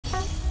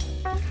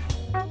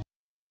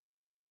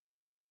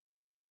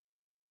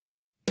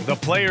The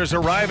players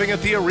arriving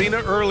at the arena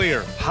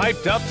earlier,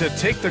 hyped up to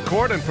take the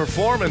court and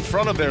perform in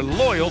front of their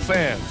loyal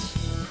fans.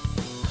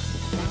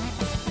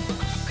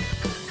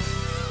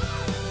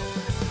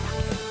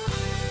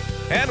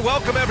 And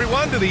welcome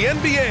everyone to the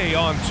NBA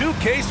on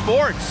 2K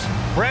Sports.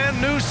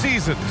 Brand new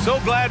season.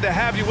 So glad to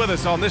have you with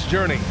us on this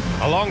journey.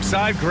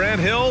 Alongside Grant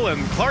Hill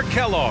and Clark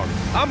Kellogg,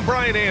 I'm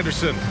Brian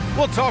Anderson.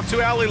 We'll talk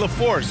to Allie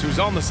LaForce, who's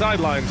on the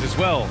sidelines as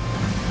well.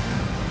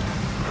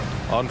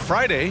 On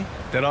Friday,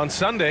 then on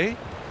Sunday,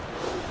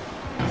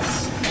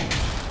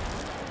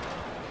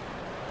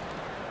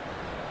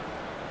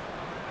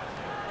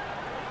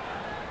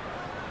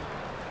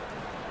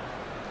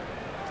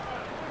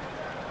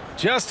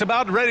 just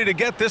about ready to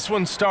get this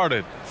one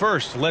started.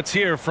 First, let's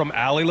hear from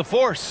Allie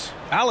LaForce.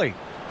 Allie.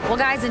 Well,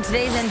 guys, in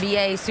today's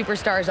NBA,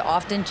 superstars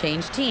often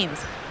change teams.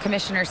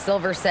 Commissioner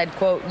Silver said,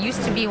 quote,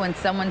 used to be when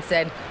someone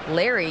said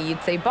Larry,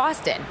 you'd say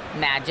Boston.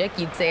 Magic,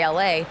 you'd say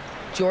LA.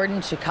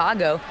 Jordan,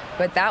 Chicago.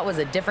 But that was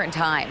a different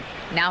time.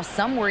 Now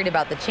some worried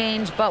about the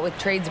change, but with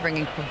trades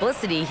bringing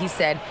publicity, he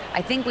said,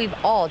 I think we've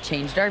all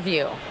changed our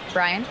view.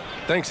 Brian?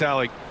 Thanks,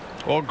 Allie.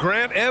 Well,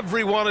 Grant,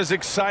 everyone is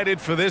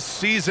excited for this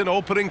season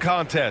opening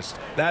contest.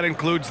 That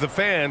includes the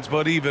fans,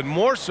 but even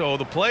more so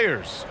the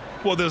players.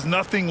 Well, there's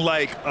nothing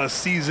like a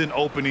season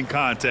opening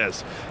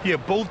contest. Yeah,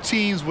 both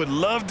teams would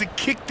love to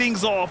kick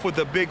things off with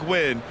a big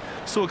win,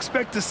 so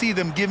expect to see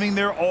them giving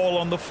their all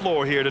on the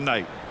floor here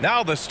tonight.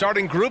 Now the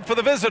starting group for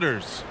the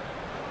visitors.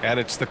 And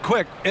it's the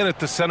Quick in at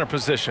the center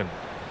position.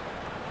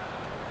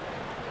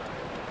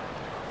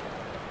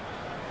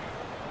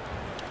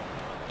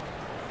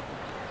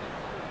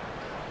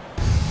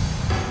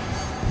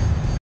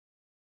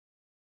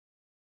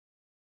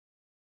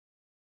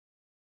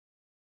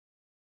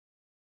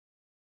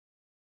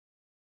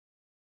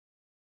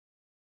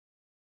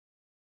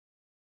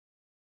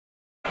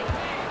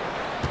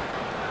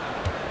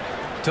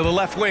 To the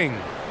left wing.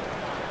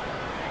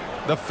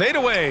 The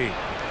fadeaway.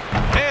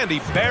 And he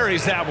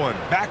buries that one.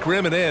 Back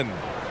rim and in.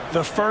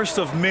 The first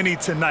of many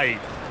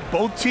tonight.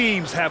 Both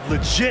teams have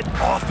legit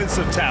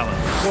offensive talent.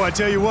 Boy, I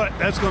tell you what,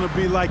 that's going to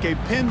be like a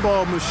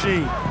pinball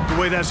machine,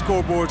 the way that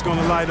scoreboard's going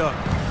to light up.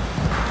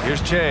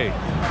 Here's Che.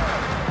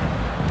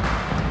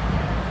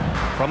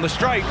 From the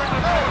stripe.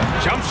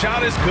 Jump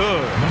shot is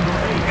good.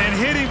 And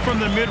hitting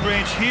from the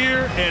mid-range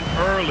here and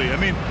early. I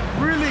mean,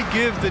 really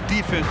give the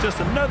defense just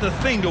another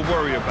thing to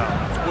worry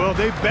about. Well,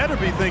 they better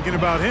be thinking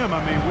about him.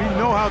 I mean, we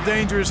know how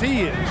dangerous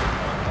he is.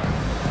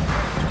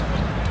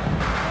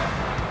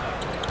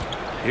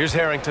 Here's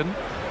Harrington.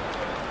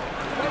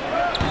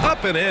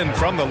 Up and in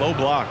from the low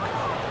block.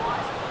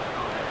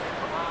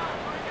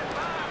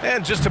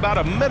 And just about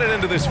a minute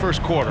into this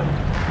first quarter.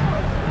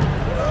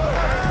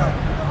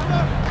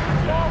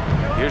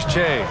 Here's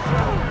Che.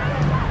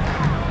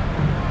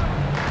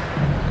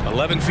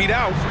 11 feet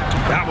out.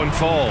 That one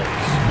falls.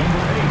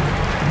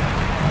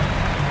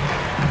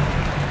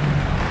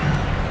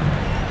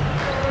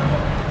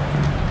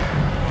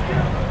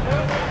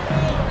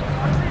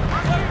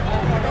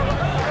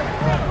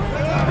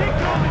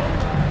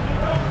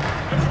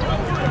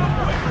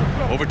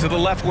 Over to the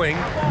left wing.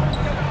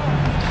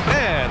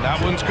 And that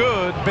one's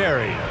good.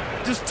 Barry.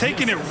 Just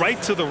taking it right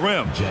to the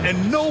rim,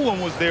 and no one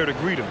was there to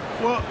greet him.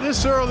 Well,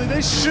 this early,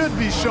 they should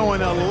be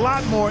showing a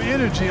lot more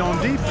energy on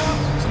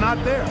defense. It's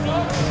not there.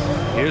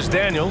 Here's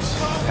Daniels.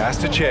 Pass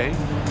to Che.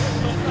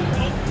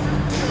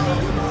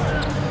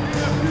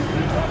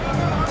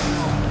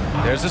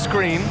 There's a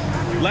screen.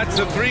 Lets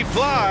the three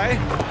fly.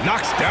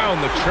 Knocks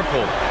down the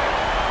triple.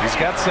 He's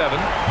got 7.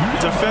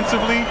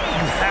 Defensively, you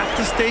have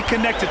to stay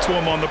connected to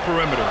him on the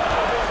perimeter.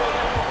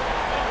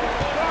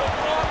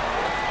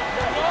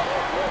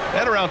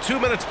 And around 2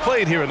 minutes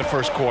played here in the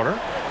first quarter.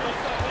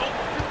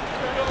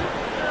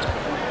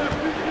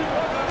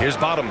 Here's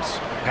Bottoms.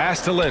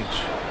 Pass to Lynch.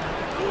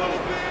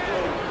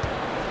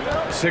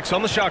 6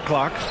 on the shot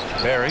clock.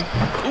 Barry.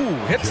 Ooh,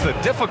 hits the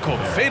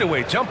difficult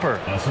fadeaway jumper.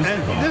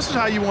 And this is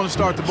how you want to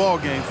start the ball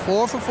game.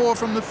 4 for 4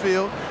 from the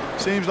field.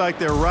 Seems like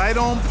they're right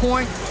on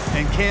point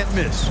and can't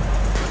miss.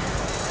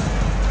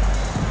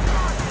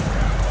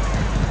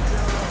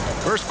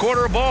 First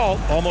quarter of ball.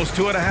 Almost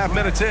 2.5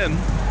 minutes in.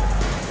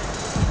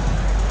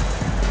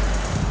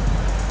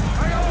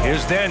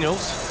 Here's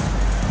Daniels.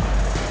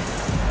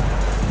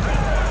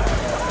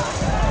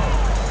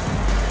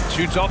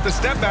 Shoots off the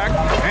step back,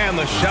 and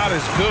the shot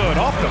is good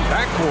off the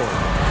backboard.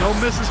 No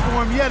misses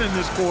for him yet in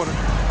this quarter.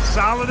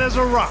 Solid as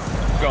a rock.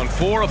 Gone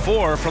 4 of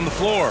 4 from the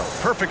floor.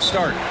 Perfect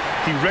start.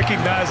 He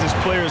recognized his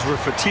players were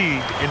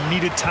fatigued and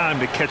needed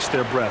time to catch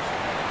their breath.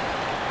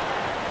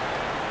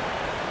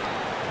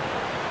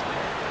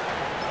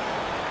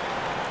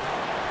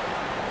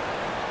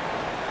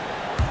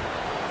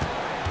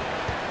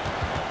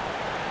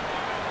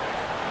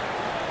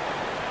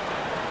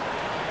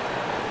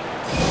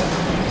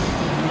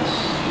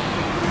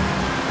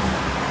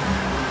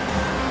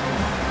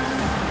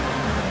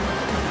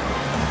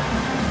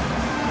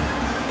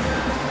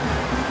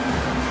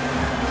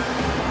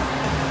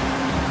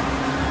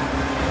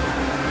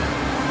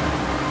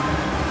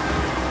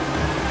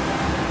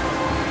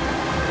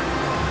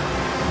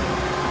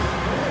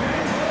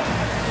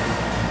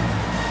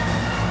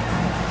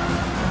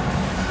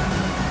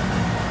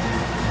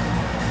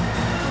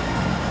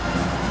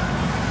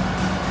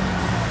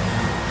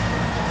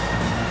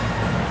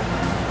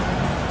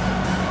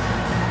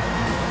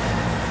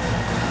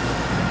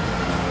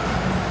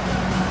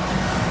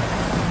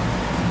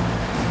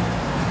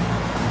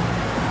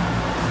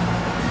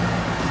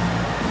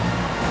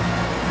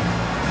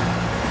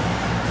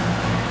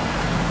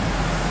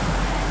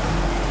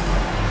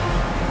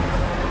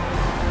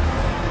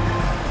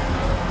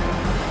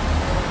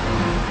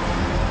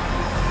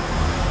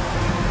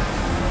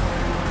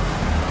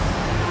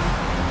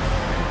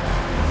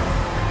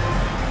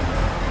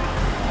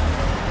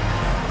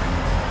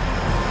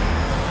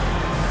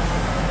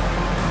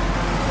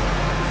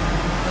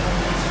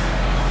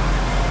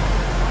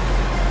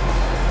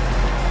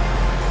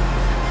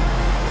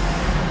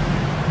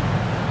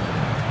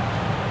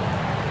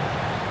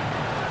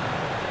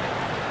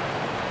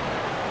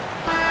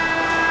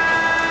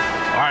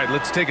 right,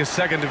 let's take a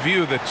second to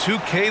view the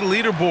 2K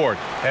leaderboard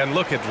and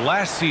look at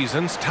last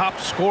season's top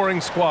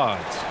scoring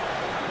squads.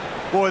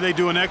 Boy, they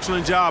do an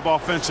excellent job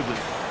offensively.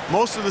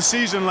 Most of the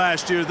season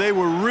last year, they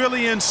were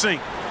really in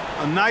sync.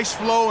 A nice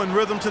flow and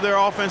rhythm to their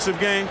offensive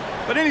game.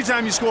 But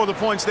anytime you score the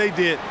points they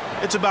did,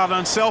 it's about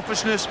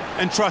unselfishness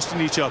and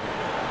trusting each other.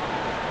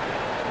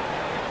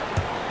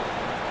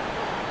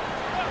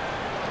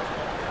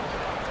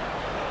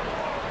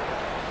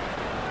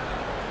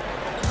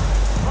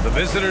 The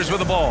visitors with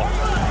the ball.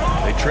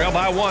 They trail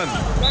by 1.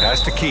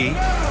 Pass to Key.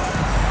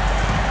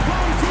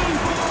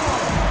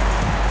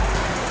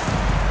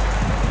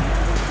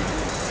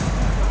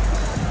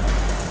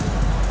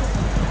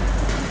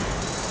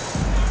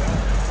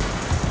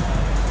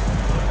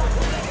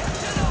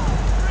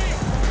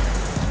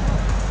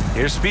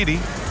 Here's Speedy.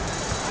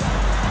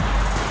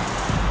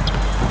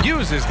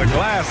 Uses the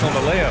glass on the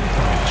layup.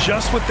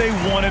 Just what they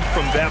wanted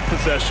from that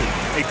possession.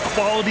 A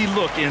quality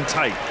look in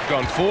tight.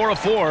 Gone 4 of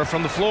 4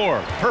 from the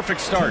floor. Perfect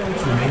start.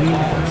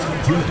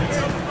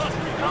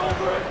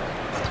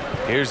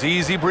 Here's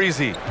Easy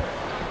Breezy.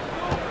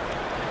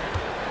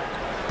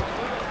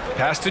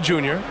 Pass to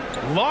Junior.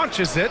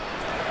 Launches it.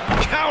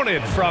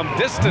 Counted from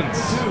distance.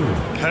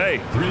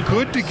 Hey,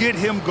 good to get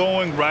him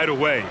going right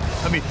away.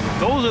 I mean,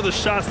 those are the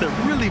shots that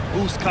really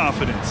boost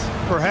confidence.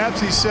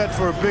 Perhaps he's set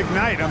for a big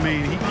night. I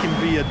mean, he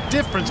can be a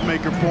difference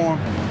maker for him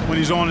when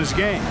he's on his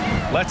game.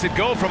 Lets it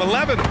go from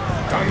 11.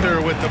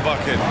 Thunder with the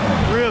bucket.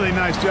 Really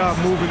nice job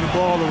moving the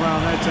ball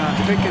around that time,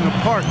 picking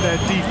apart that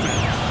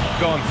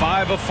defense. Gone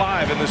 5 of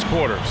 5 in this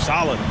quarter.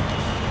 Solid.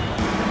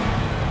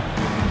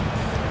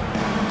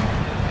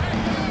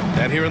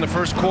 And here in the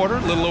first quarter,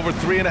 a little over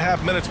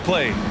 3.5 minutes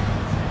played.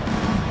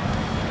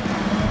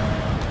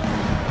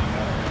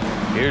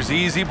 Here's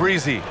Easy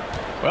Breezy.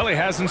 Well, he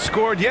hasn't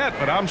scored yet,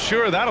 but I'm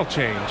sure that'll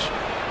change.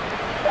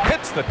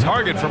 Hits the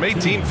target from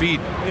 18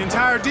 feet. The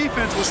entire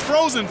defense was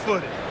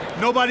frozen-footed.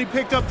 Nobody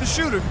picked up the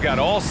shooter. Got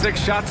all 6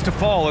 shots to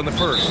fall in the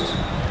first.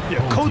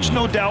 Yeah, coach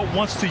no doubt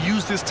wants to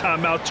use this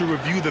timeout to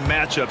review the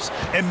matchups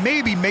and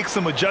maybe make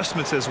some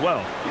adjustments as well.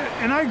 Yeah,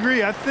 and I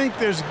agree. I think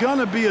there's going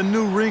to be a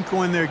new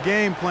wrinkle in their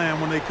game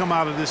plan when they come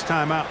out of this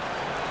timeout.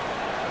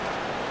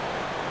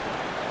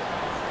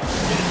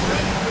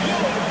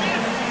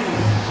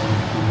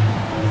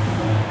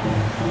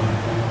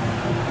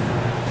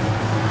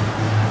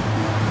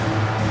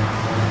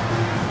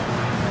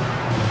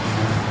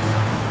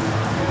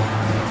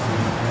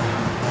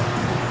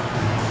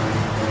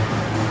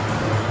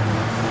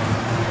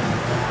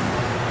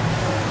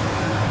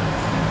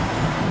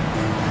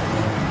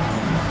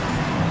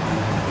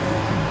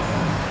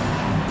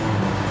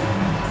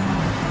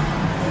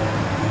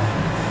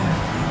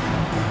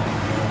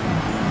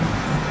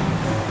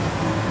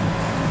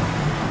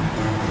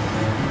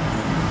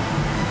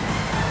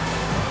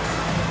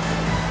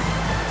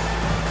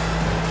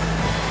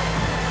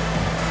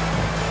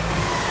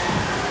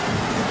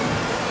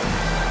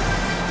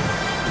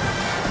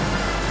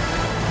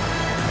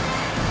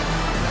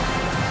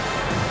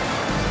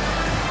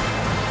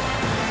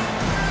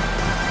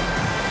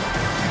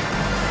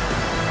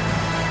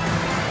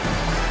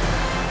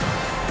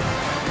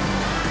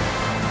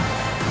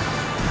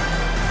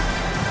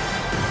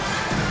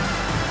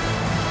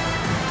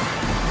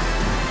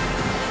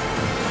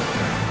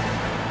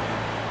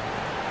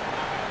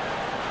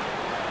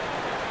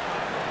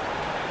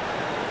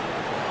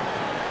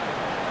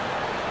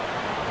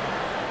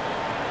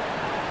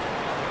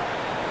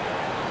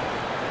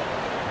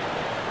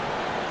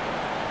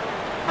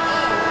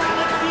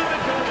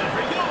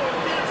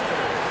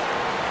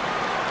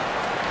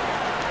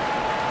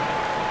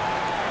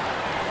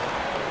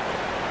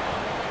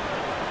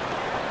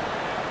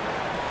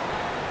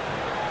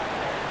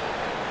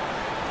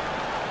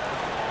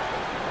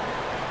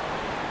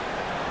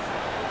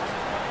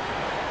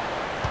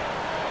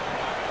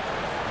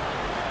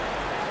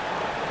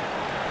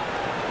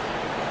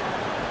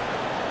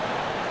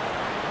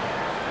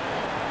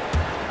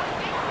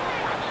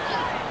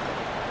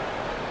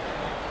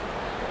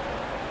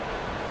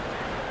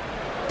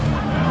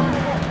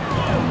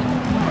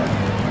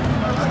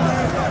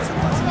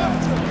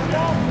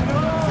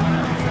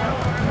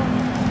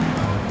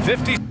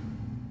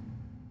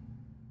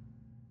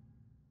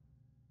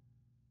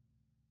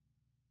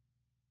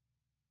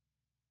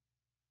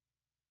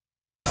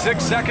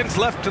 Six seconds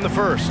left in the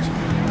first.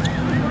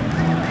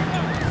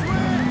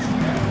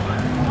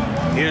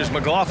 Here's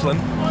McLaughlin.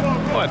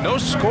 Well, no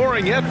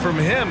scoring yet from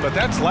him, but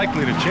that's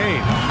likely to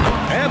change.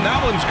 And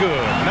that one's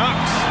good. Knox.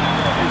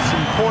 It's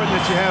important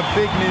that you have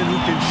big men who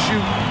can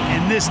shoot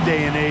in this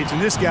day and age, and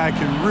this guy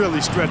can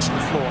really stretch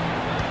the floor.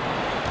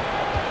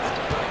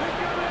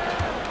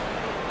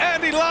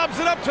 And he lobs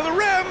it up to the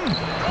rim.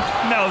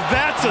 Now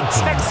that's a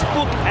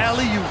textbook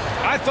alley-oop.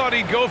 I thought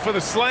he'd go for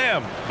the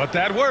slam, but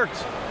that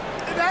worked.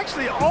 It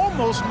actually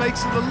almost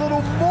makes it a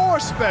little more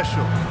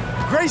special.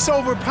 Grace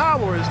over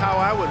power is how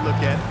I would look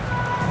at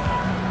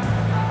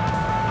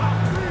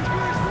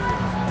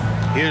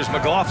it. Here's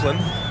McLaughlin.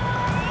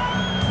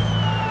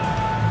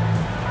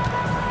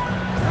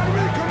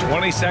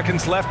 20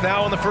 seconds left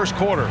now in the first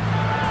quarter.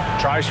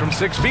 Tries from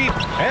 6 feet,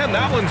 and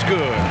that one's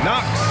good.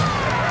 Knocks.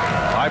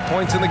 5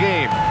 points in the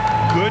game.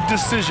 Good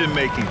decision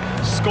making.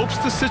 Scopes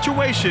the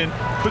situation,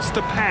 puts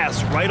the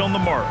pass right on the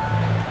mark.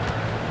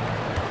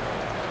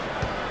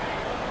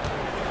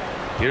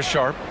 Here's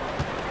Sharp.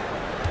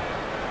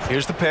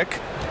 Here's the pick.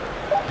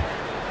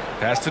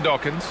 Pass to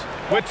Dawkins.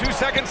 With 2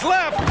 seconds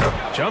left.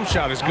 Jump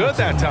shot is good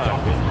that time.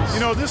 You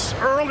know, this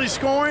early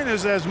scoring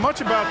is as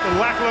much about the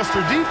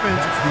lackluster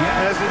defense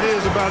as it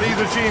is about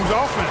either team's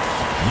offense.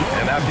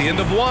 And at the end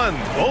of 1,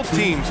 both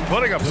teams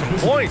putting up some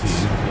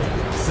points.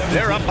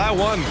 They're up by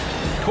 1.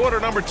 Quarter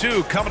number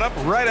 2 coming up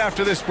right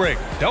after this break.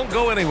 Don't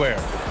go anywhere.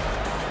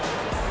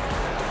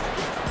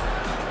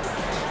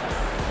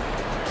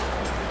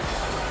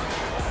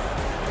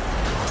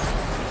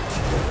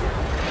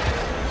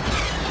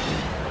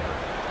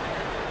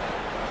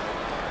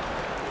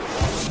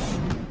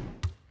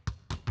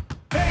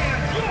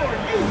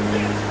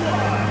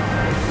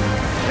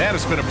 And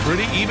it's been a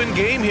pretty even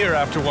game here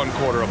after 1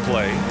 quarter of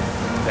play.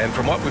 And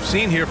from what we've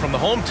seen here from the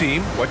home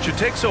team, what's your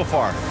take so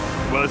far?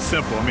 Well, it's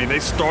simple. I mean, they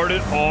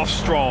started off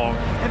strong,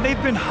 and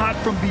they've been hot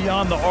from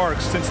beyond the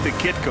arc since the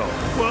get-go.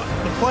 Well,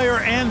 the player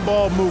and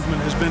ball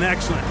movement has been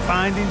excellent.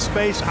 Finding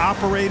space,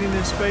 operating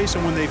in space,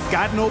 and when they've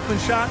gotten open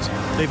shots,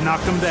 they've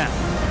knocked them down.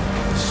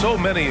 So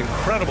many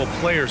incredible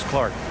players,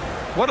 Clark.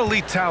 What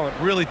elite talent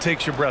really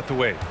takes your breath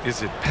away?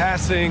 Is it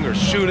passing or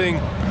shooting,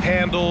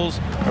 handles,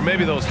 or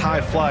maybe those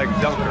high-flying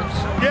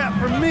dunkers? Yeah,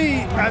 for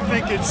me, I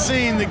think it's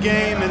seeing the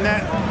game, and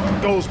that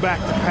goes back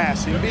to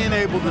passing. Being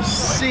able to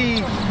see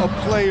a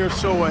player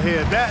so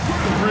ahead, that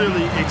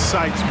really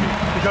excites me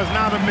because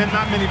not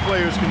many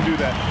players can do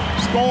that.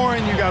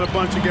 Scoring, you got a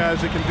bunch of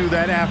guys that can do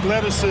that.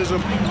 Athleticism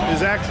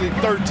is actually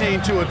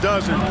 13 to a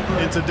dozen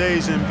in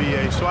today's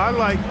NBA. So I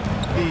like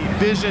the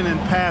vision and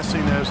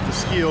passing as the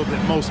skill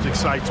that most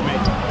excites me.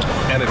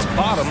 And it's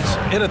Bottoms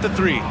in at the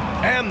 3.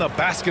 And the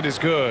basket is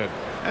good.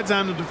 That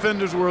time the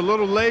defenders were a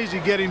little lazy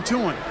getting to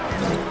him.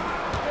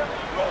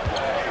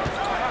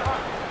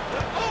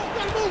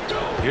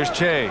 Here's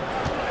Che.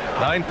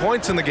 9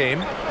 points in the game.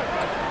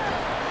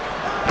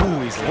 Ooh,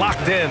 he's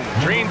locked in.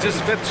 Drains his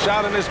 5th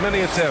shot in as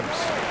many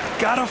attempts.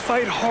 Gotta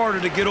fight harder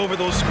to get over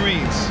those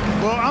screens.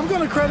 Well, I'm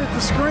going to credit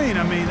the screen.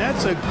 I mean,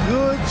 that's a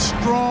good,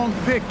 strong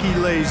pick he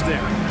lays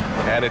there.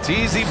 And it's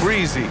easy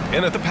breezy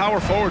in at the power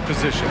forward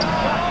position.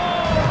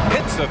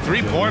 Hits the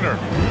 3-pointer.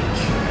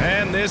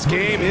 And this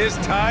game is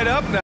tied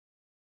up now.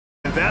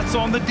 That's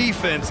on the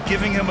defense,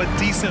 giving him a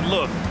decent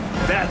look.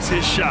 That's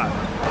his shot.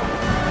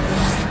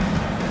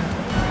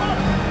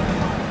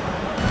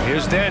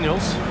 Here's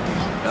Daniels.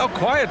 Now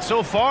quiet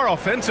so far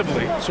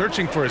offensively,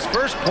 searching for his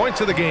first points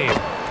of the game.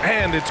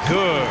 And it's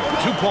good.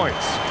 2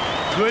 points.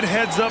 Good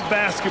heads-up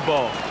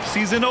basketball.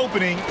 Sees an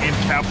opening and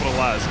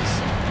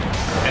capitalizes.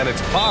 And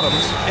it's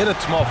Bottoms in at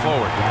small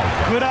forward.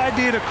 Good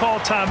idea to call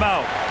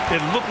timeout.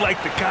 It looked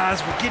like the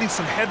guys were getting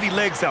some heavy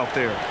legs out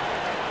there.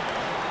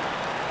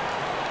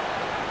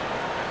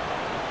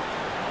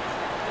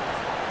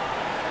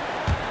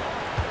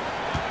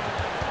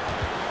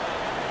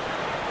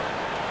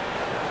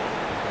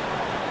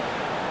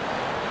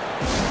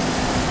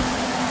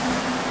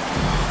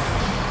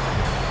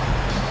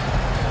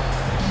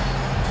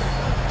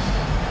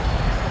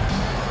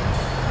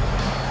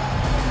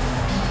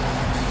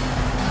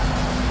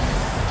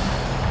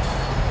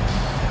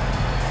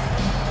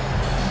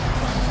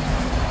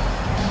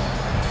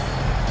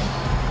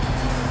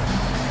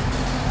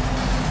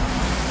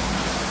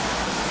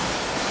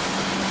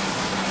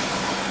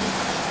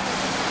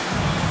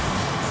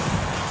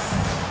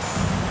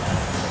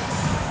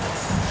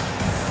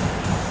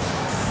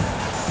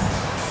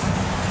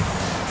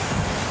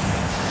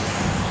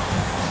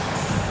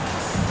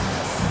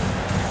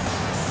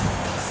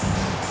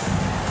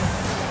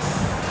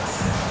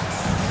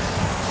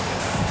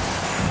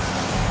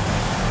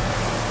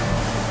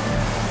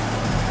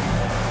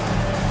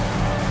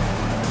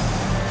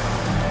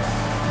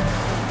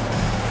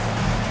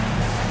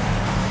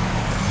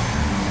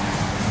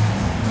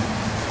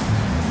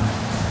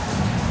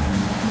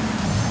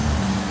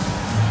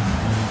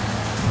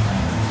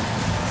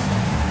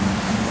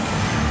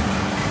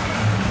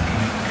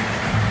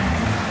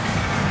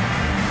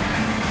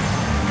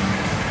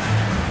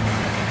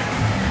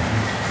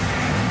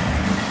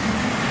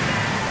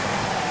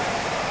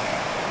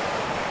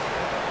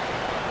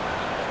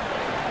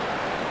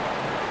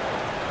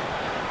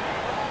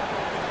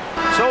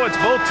 So it's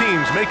both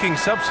teams making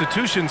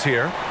substitutions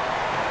here.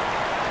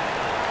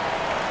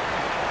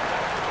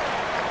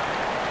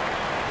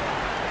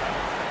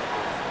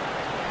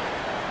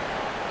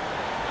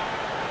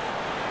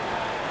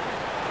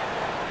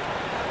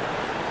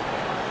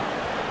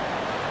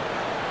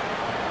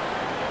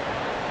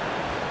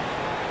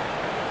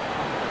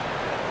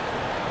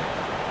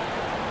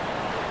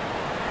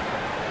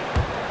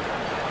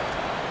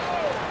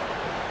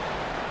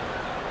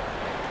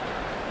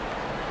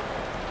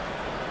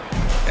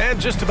 And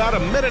just about a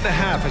minute and a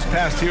half has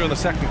passed here in the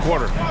second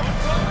quarter.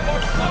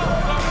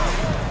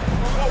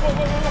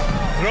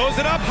 throws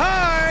it up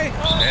high.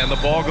 And the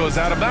ball goes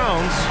out of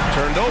bounds.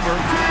 Turned over.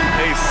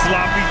 A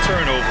sloppy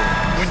turnover.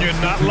 When you're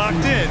not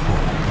locked in,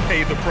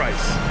 pay the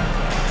price.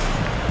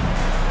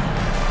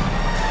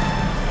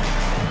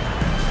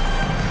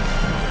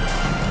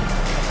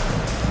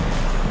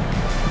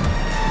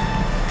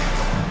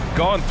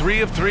 Gone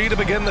 3 of 3 to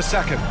begin the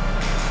second.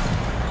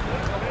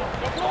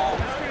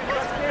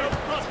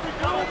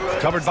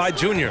 Covered by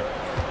Junior.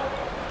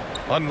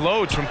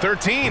 Unloads from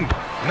 13.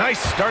 Nice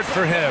start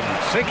for him.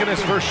 Sinking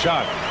his first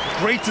shot.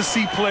 Great to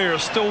see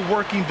players still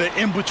working the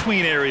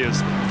in-between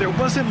areas. There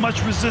wasn't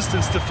much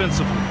resistance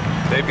defensively.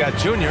 They've got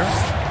Junior,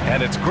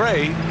 and it's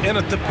Gray in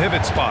at the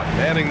pivot spot,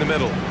 manning the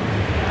middle.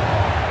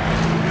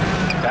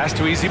 Pass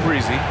to Easy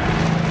Breezy.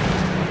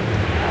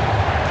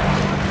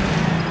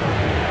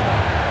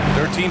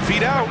 13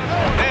 feet out,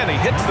 and he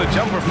hits the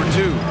jumper for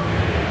 2.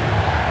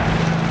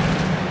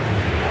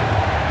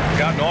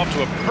 Gotten off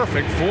to a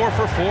perfect 4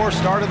 for 4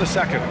 start of the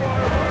second.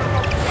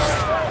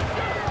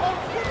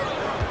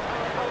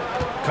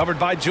 Covered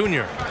by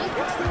Junior.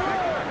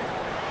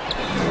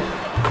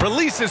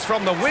 Releases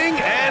from the wing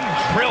and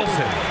drills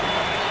it.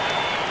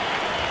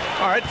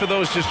 All right, for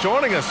those just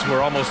joining us,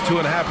 we're almost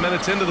 2.5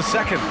 minutes into the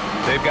second.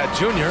 They've got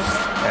Junior,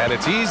 and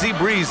it's Easy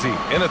Breezy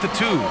in at the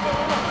 2.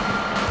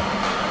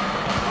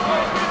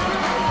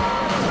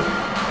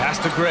 Pass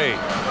to Gray.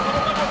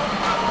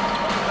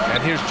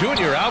 And here's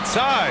Junior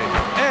outside.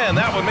 And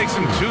that one makes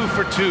him 2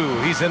 for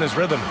 2. He's in his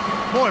rhythm.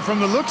 Boy, from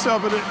the looks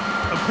of it, it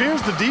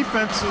appears the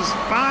defense is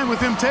fine with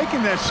him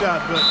taking that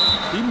shot, but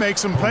he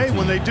makes them pay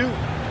when they do.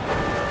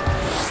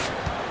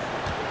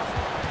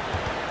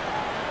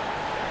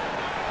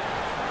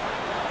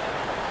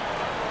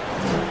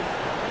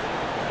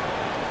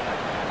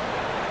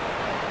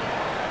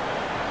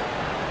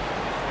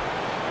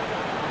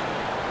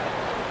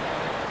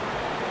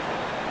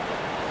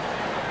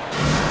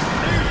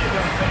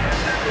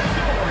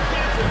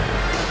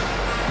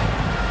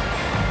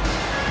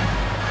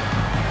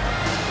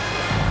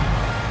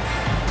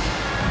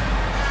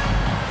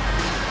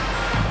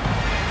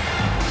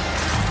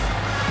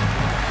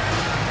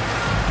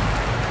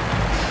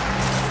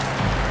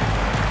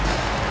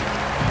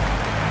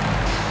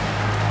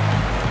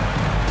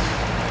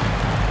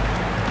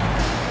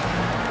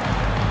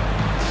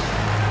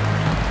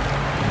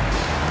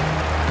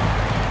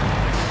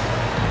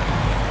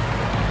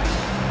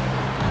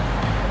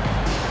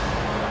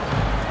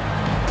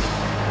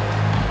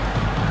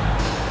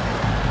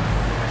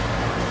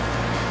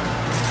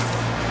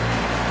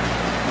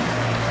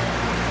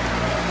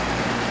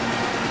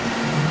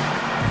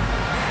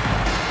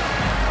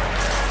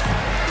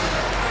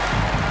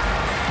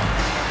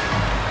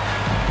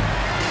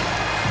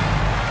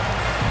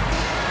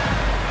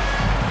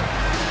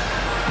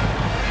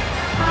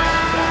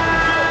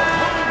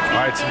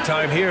 Some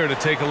time here to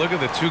take a look at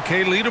the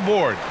 2K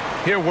leaderboard.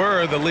 Here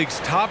were the league's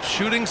top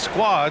shooting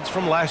squads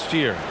from last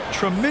year.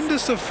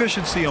 Tremendous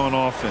efficiency on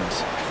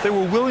offense. They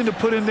were willing to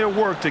put in their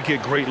work to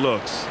get great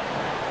looks.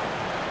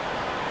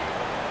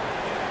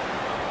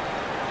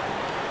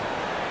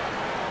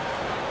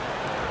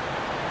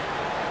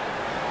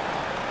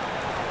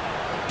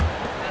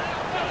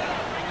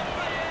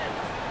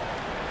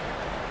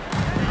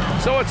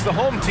 So it's the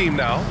home team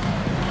now.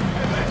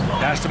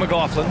 Pass to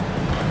McLaughlin.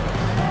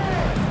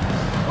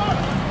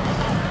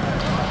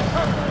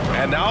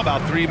 And now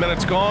about 3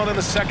 minutes gone in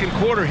the second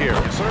quarter here.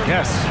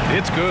 Yes,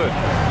 it's good.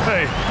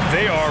 Hey,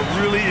 they are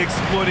really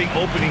exploiting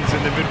openings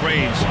in the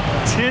mid-range.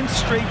 10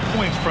 straight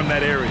points from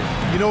that area.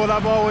 You know what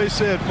I've always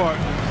said,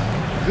 partner?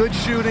 Good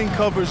shooting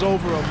covers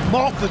over a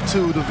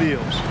multitude of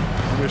ills.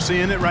 We're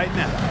seeing it right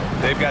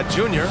now. They've got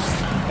Junior,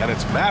 and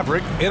it's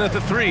Maverick in at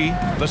the 3,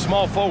 the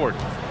small forward.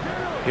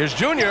 Here's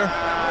Junior.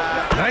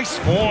 Nice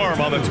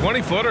form on the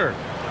 20-footer.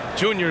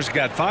 Junior's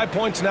got 5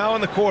 points now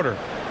in the quarter.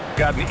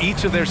 Gotten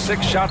each of their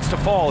 6 shots to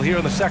fall here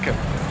in the second.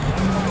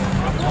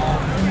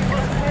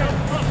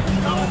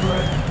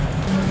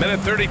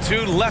 Minute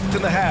 32 left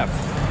in the half.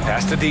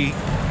 Pass to D.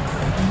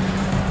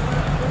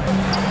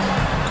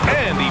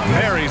 And he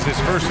buries his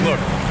first look.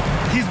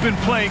 He's been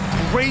playing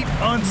great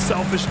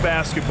unselfish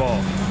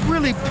basketball,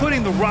 really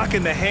putting the rock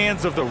in the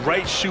hands of the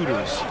right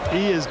shooters.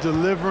 He is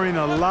delivering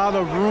a lot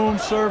of room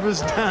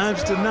service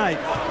dimes tonight.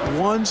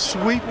 One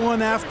sweet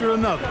one after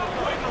another.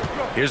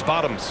 Here's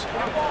Bottoms.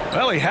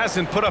 Well, he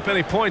hasn't put up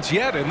any points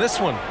yet in this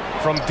one.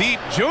 From deep,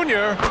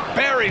 Junior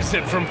buries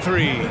it from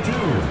 3.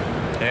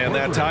 And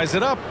that ties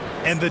it up.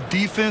 And the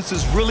defense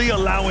is really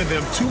allowing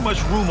them too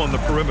much room on the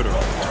perimeter.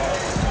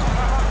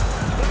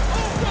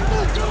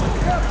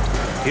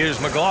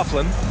 Here's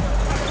McLaughlin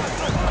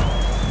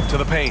to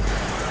the paint.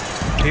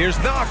 Here's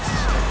Knox.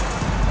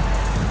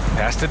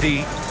 Pass to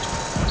D.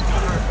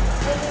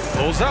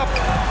 Pulls up.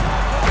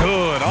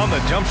 Good on the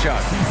jump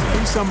shot.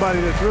 He's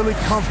somebody that's really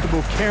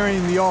comfortable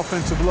carrying the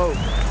offensive load.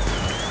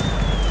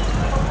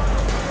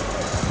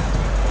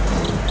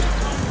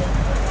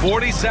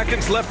 40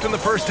 seconds left in the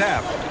first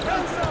half.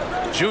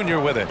 Junior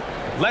with it.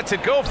 Lets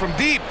it go from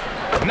deep.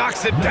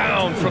 Knocks it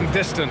down from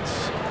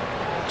distance.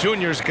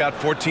 Junior's got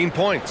 14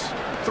 points.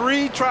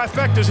 3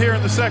 trifectas here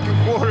in the second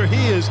quarter.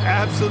 He is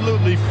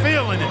absolutely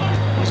feeling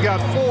it. He's got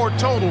 4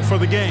 total for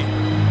the game.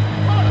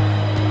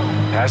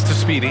 Pass to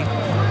Speedy.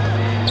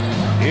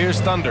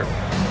 Here's Thunder.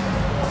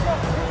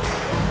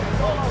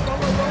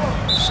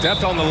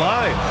 Stepped on the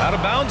line, out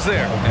of bounds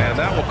there, and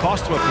that will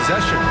cost him a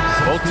possession.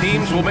 Both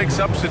teams will make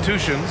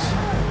substitutions.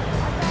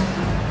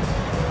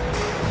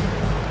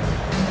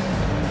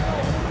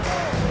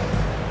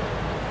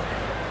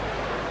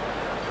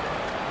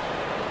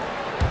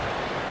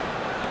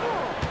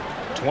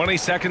 "20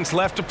 seconds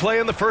left to play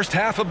in the first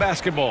half of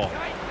basketball."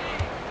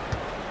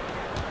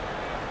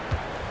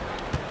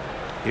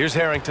 Here's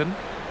Harrington.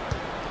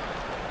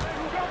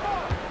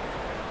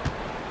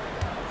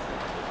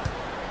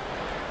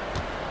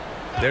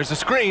 There's a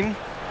screen.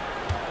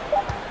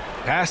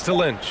 Pass to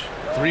Lynch.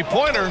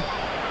 Three-pointer.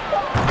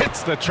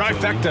 Hits the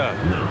trifecta.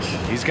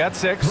 He's got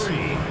 6.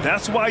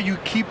 That's why you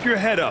keep your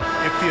head up.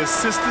 If the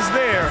assist is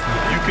there,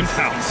 you can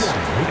pounce.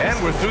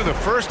 And we're through the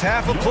first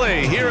half of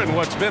play here in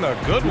what's been a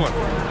good one.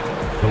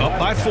 Up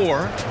by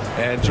 4.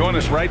 And join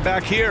us right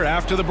back here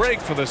after the break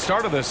for the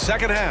start of the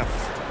second half.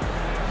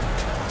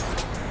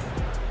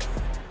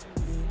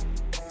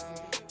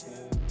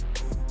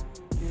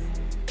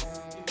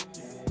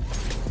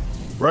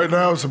 Right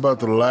now, it's about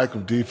the lack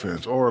of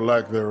defense, or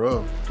lack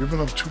thereof. Giving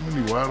up too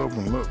many wide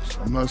open looks.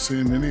 I'm not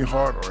seeing any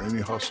heart or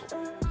any hustle.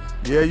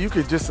 Yeah, you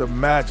could just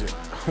imagine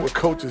what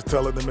coach is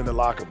telling them in the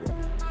locker room.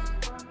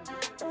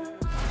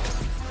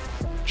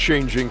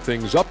 Changing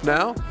things up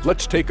now,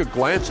 let's take a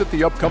glance at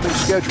the upcoming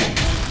schedule.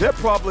 They're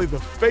probably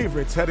the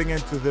favorites heading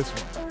into this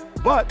one,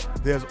 but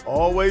there's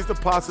always the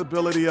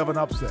possibility of an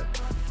upset.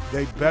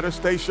 They better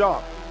stay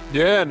sharp.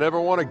 Yeah, never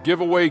want to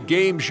give away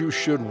games you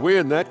should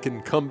win. That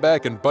can come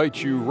back and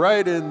bite you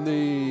right in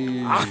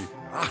the...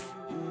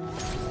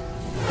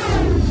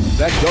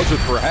 That does it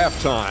for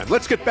halftime.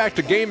 Let's get back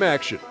to game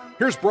action.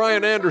 Here's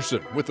Brian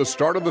Anderson with the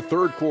start of the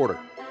third quarter.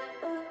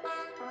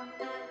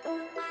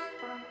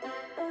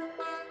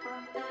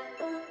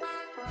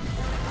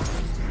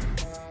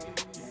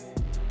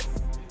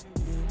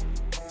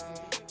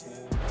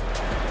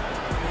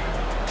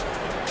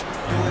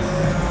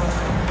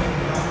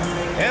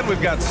 And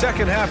we've got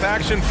second half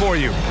action for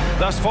you.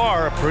 Thus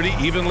far, a pretty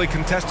evenly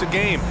contested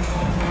game.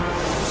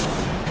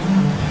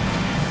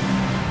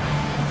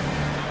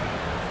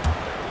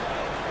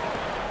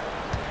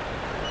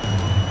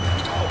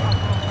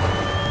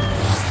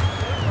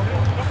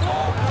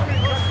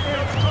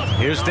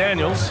 Here's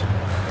Daniels.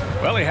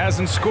 Well, he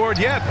hasn't scored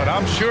yet, but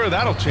I'm sure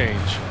that'll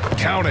change.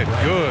 Count it.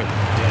 Good.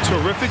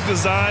 Terrific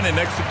design and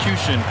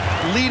execution,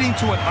 leading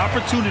to an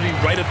opportunity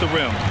right at the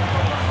rim.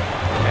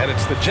 And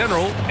it's the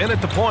general in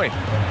at the point.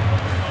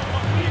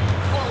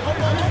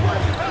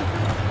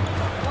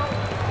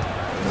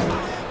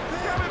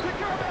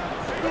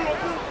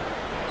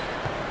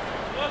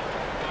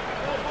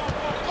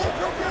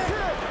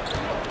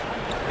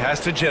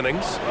 Pass to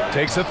Jennings.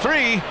 Takes a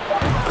 3.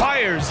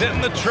 Fires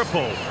in the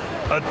triple.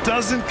 A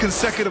dozen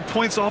consecutive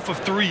points off of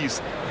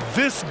threes.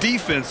 This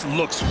defense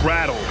looks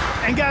rattled.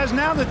 And guys,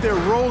 now that they're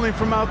rolling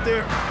from out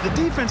there, the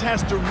defense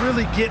has to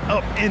really get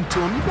up into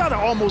them. You've got to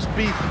almost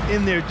be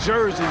in their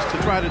jerseys to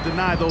try to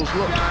deny those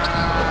looks.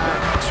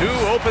 2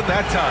 open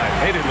that time.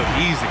 Made it look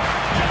easy.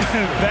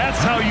 That's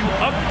how you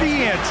up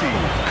the ante.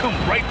 Come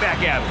right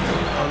back at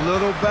them. A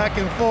little back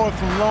and forth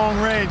from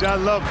long range. I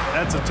love it.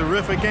 That's a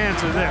terrific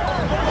answer there.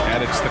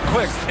 And it's the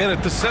quick in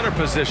at the center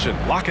position,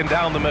 locking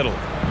down the middle.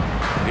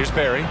 Here's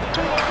Barry.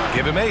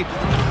 Give him 8.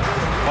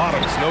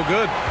 Bottom's no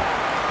good.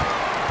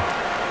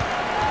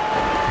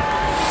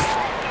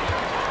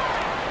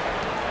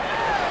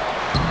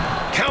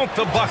 Count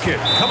the bucket.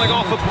 Coming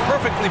off a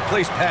perfectly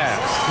placed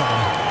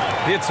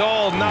pass. It's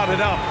all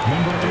knotted up.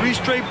 3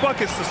 straight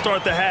buckets to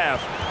start the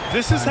half.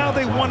 This is how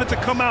they wanted to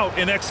come out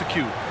and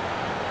execute.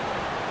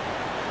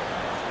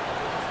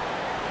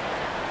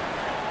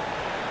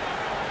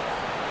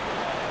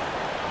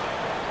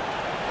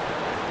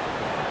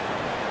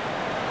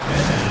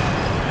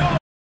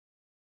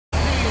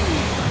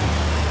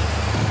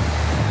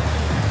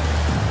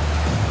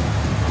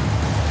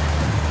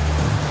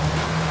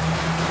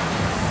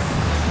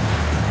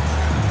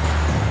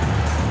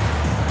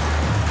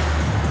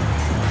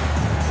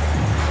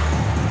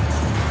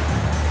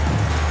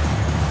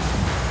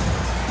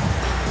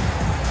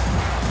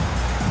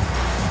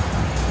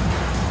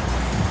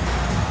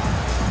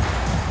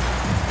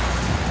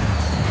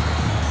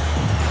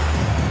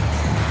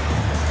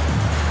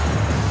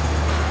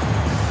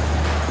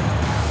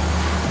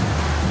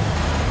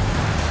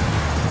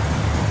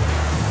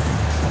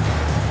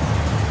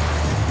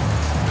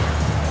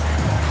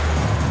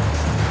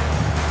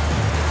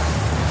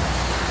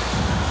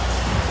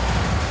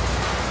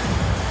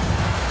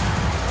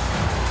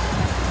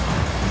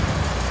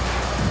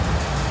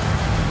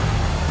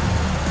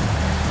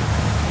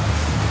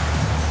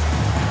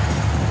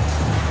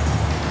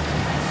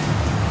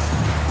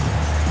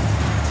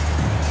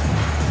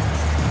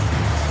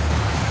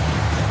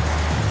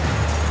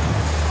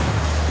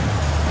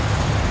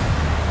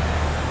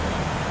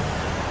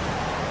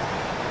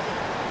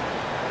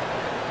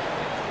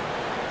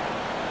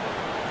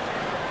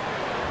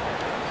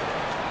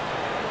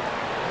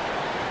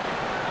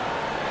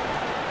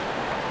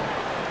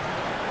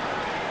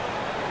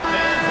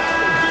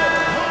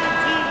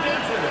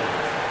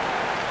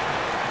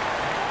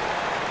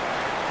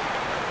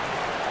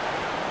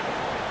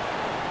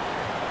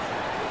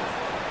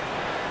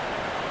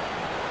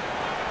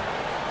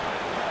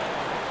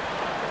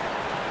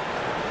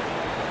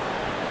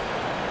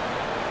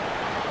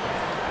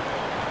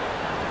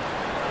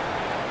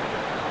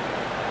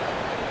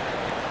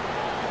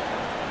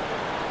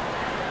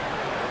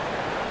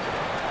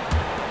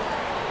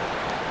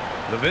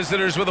 The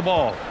visitors with the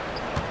ball.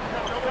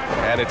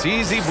 And it's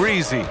easy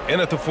breezy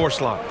in at the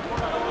force line.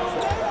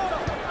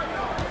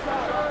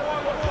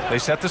 They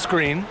set the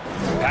screen.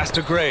 Pass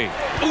to Gray.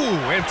 Ooh,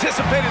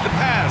 anticipated the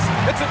pass.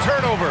 It's a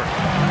turnover.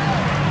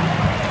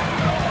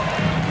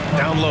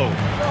 Down low.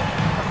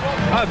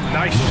 A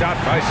nice shot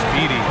by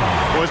Speedy.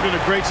 Well, it's been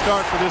a great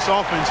start for this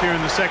offense here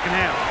in the second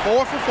half.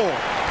 4 for 4.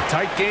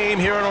 Tight game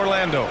here in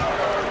Orlando.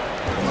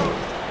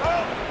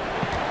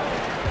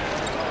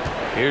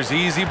 Here's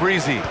easy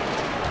breezy.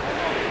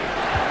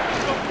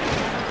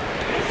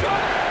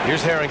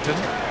 Here's Harrington.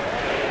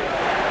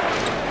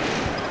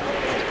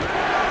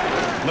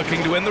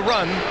 Looking to win the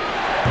run.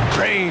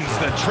 Drains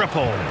the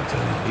triple.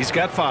 He's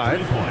got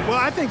 5. Well,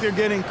 I think they're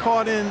getting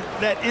caught in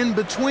that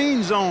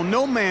in-between zone,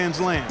 no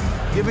man's land,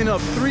 giving up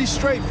 3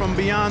 straight from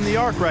beyond the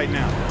arc right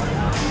now.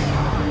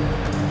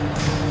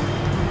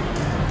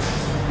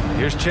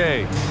 Here's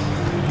Che.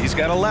 He's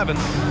got 11.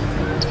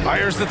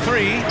 Fires the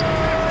 3.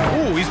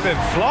 Ooh, he's been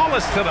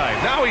flawless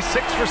tonight. Now he's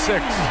 6 for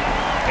 6.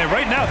 And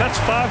right now, that's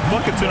 5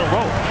 buckets in a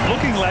row.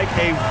 Looking like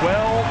a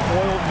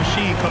well-oiled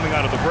machine coming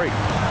out of the break.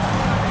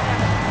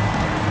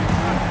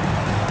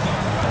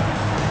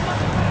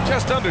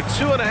 Just under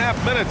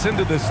 2.5 minutes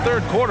into this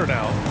third quarter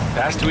now.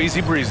 Pass to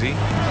easy breezy.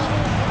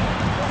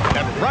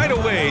 And right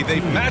away, they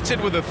match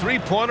it with a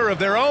 3-pointer of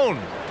their own.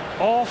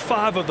 All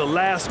 5 of the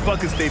last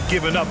buckets they've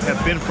given up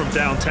have been from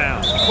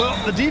downtown. Well,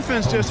 the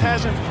defense just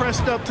hasn't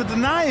pressed up to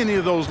deny any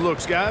of those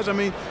looks, guys. I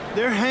mean,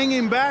 they're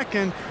hanging back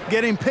and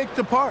getting picked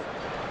apart.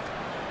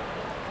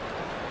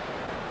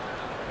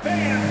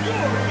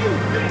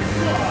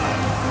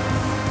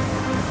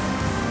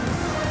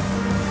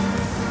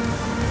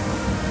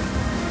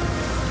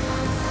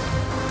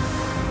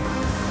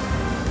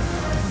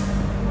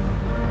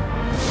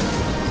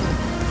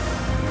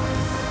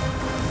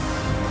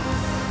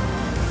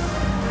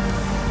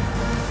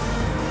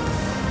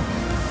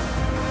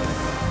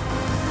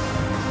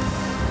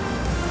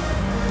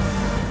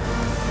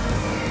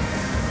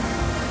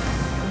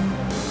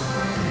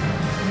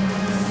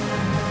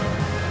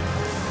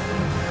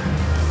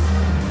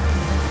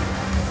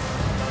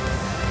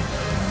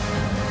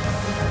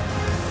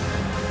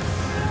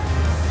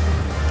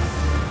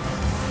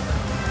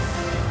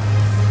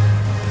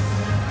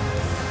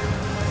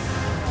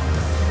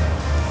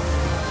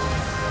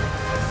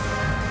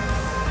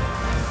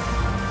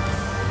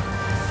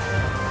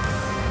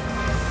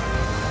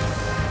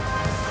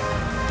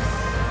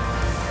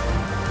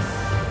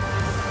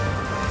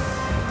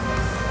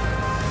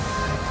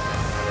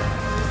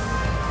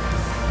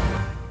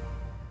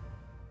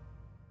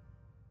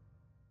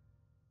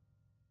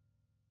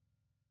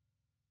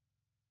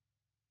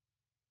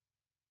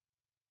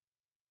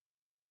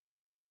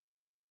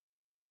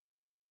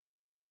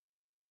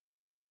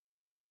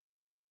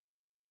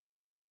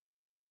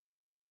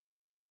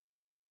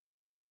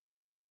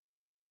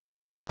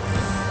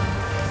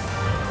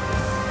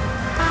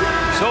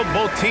 So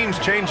both teams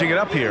changing it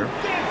up here.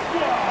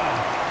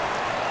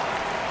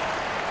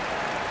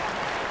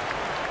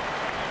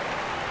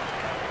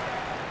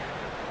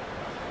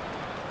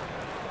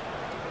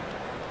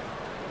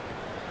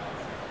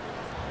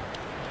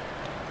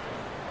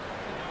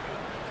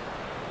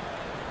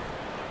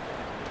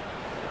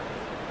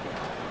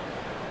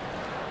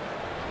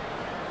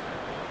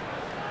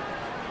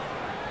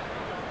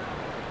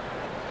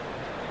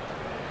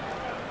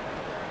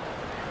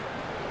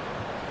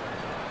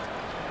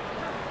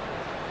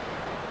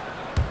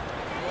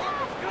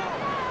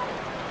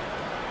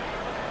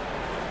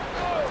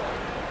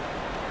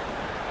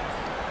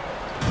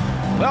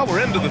 Well,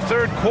 we're into the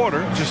third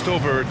quarter, just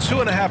over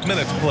 2.5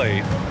 minutes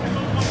played.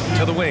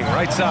 To the wing,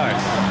 right side.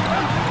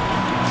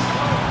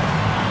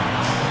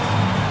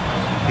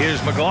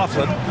 Here's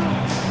McLaughlin,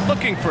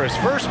 looking for his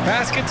first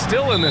basket,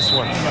 still in this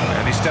one.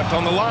 And he stepped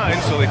on the line,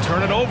 so they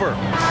turn it over.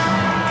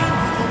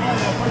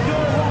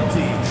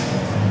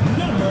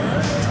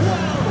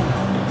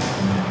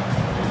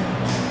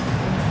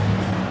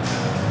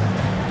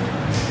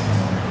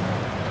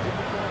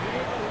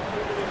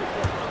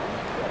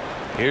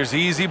 Here's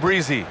easy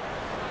breezy.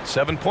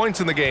 7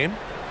 points in the game.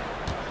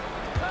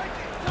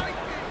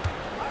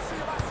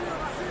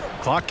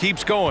 Clock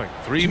keeps going.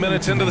 3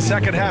 minutes into the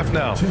second half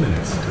now. 2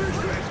 minutes.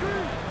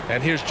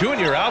 And here's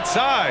Junior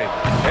outside.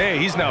 Hey,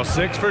 he's now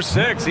 6 for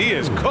 6. He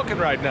is cooking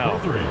right now.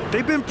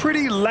 They've been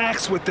pretty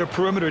lax with their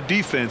perimeter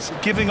defense,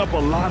 giving up a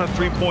lot of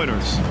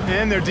 3-pointers.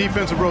 And their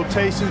defensive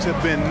rotations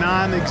have been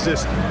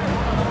non-existent.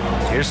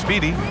 Here's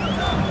Speedy.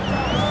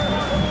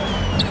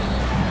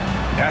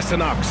 Pass to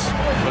Knox.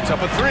 Puts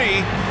up a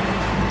 3.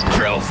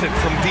 Drills it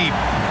from deep.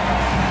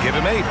 Give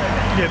him 8.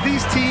 Yeah,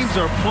 these teams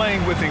are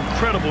playing with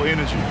incredible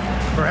energy.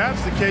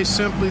 Perhaps the case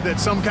simply that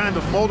some kind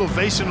of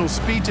motivational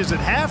speeches at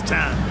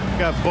halftime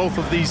got both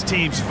of these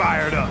teams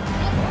fired up.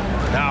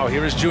 Now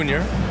here is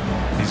Junior.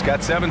 He's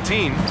got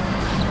 17.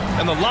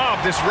 And the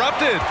lob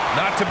disrupted.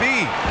 Not to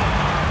be.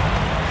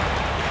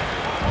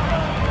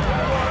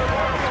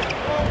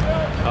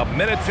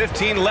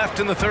 1:15 left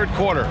in the third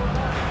quarter.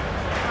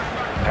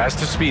 Pass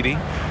to Speedy.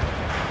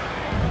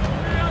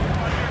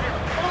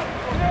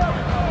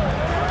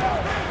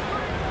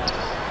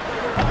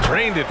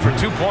 Drained it for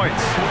 2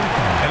 points.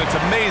 And it's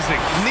amazing.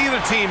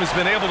 Neither team has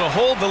been able to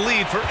hold the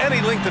lead for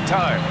any length of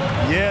time.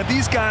 Yeah,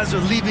 these guys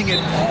are leaving it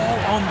all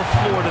on the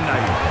floor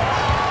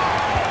tonight.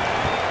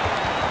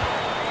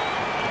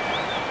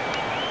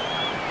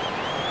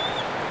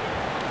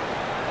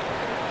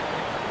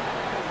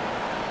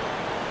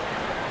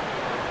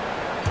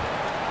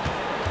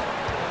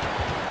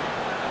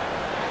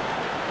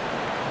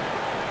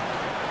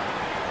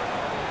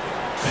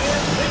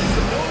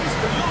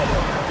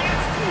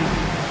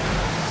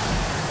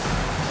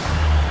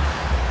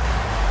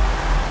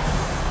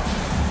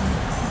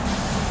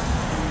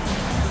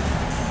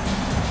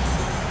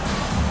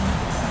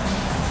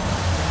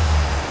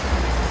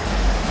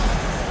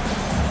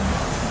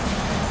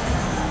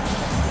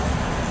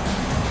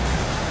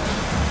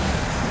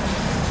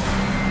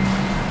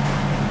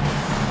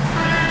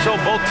 So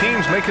both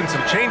teams making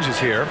some changes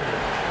here.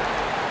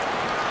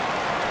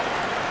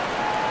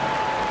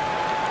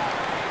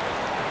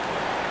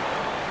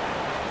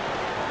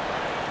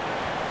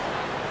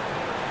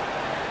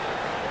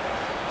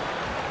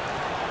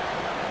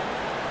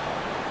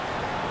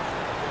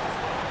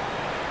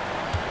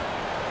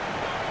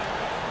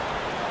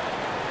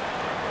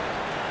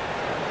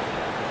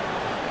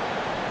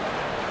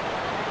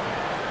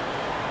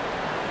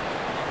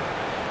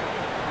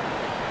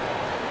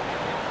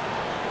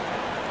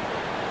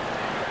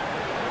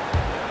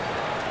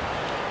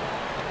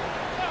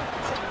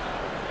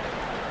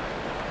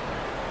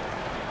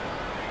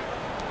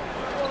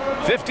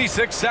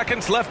 .56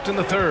 seconds left in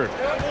the third.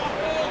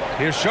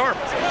 Here's Sharp.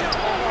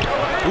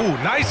 Ooh,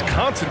 nice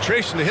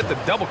concentration to hit the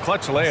double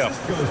clutch layup.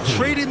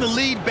 Trading the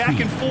lead back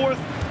and forth.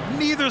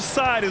 Neither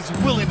side is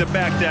willing to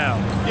back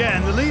down. Yeah,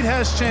 and the lead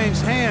has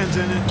changed hands,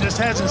 and it just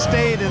hasn't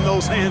stayed in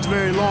those hands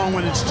very long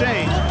when it's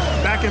changed.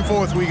 Back and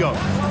forth we go.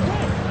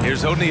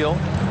 Here's O'Neal.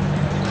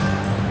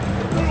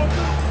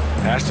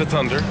 Pass to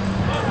Thunder.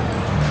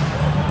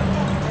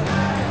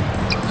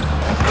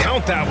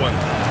 Count that one.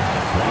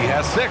 He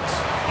has 6.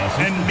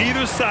 And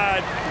neither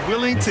side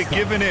willing to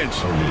give an inch.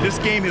 This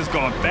game has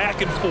gone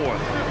back and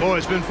forth. Boy,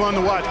 it's been fun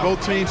to watch.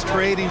 Both teams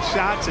trading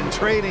shots and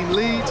trading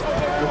leads.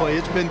 Boy,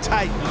 it's been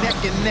tight, neck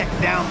and neck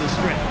down the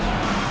stretch.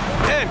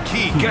 And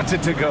Key gets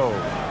it to go.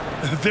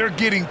 They're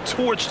getting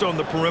torched on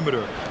the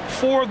perimeter.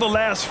 4 of the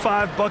last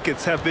 5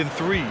 buckets have been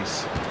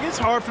threes. It's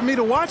hard for me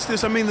to watch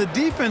this. I mean, the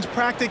defense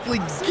practically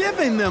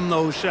giving them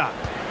those shots.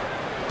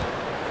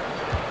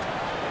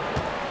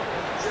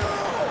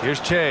 Here's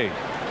Che.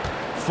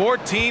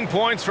 14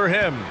 points for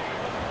him.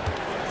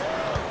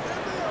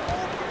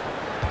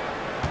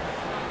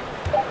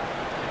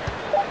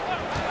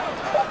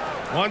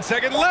 One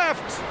second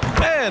left.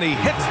 And he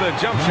hits the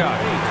jump shot.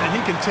 And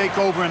he can take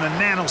over in a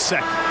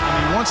nanosecond.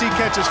 I mean, once he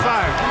catches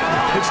fire,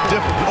 it's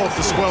difficult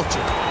to squelch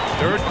it.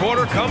 Third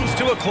quarter comes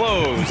to a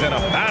close, and a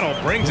battle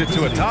brings it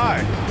to a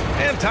tie.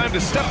 And time to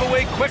step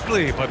away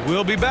quickly, but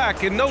we'll be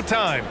back in no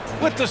time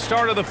with the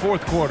start of the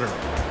fourth quarter.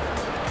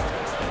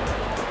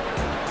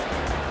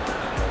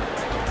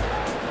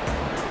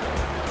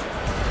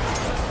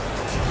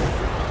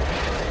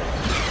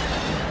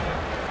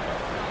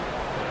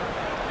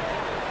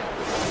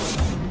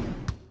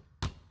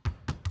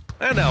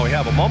 And now we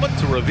have a moment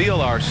to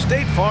reveal our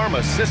State Farm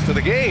assist of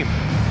the game.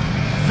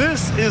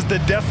 This is the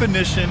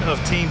definition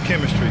of team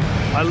chemistry.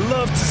 I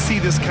love to see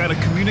this kind of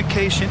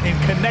communication and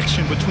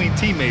connection between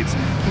teammates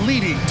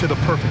leading to the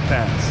perfect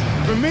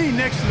pass. For me,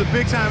 next to the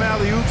big-time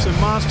alley-oops and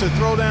monster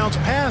throwdowns,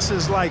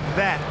 passes like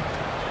that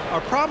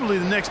are probably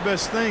the next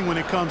best thing when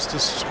it comes to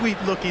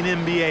sweet-looking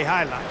NBA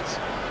highlights.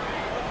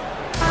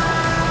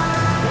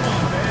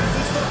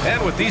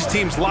 And with these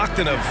teams locked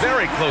in a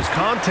very close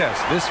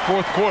contest, this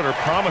fourth quarter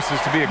promises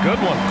to be a good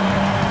one.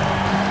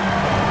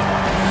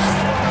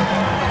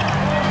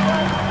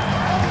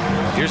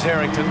 Here's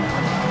Harrington.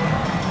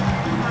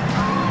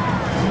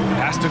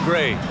 Pass to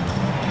Gray.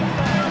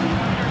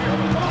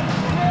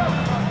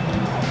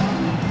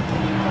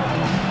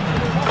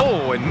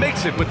 Oh, and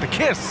makes it with the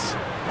kiss.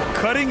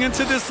 Cutting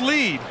into this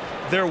lead.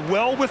 They're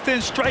well within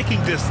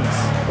striking distance.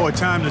 Boy,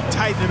 time to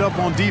tighten it up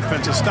on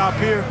defense. A stop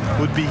here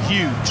would be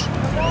huge.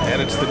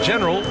 And it's the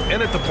general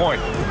in at the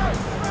point.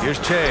 Here's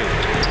Che.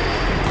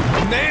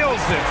 Nails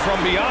it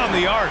from beyond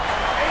the arc.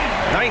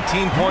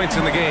 19 points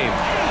in the game.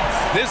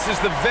 This is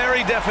the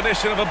very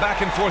definition of a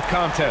back-and-forth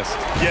contest.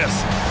 Yes,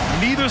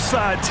 neither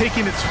side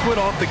taking its foot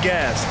off the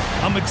gas.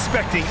 I'm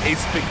expecting a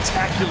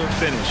spectacular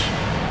finish.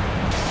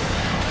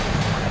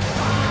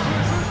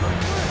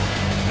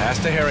 Pass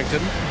to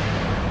Harrington.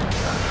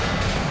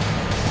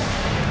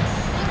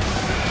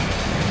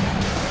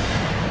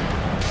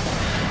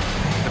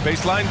 The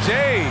baseline,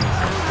 Jay.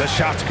 The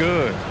shot's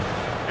good.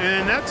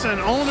 And that's an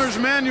owner's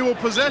manual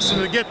possession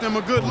to get them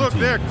a good look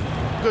there.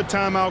 Good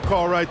timeout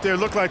call right there.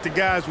 Looked like the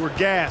guys were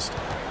gassed.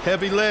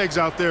 Heavy legs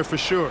out there for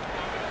sure.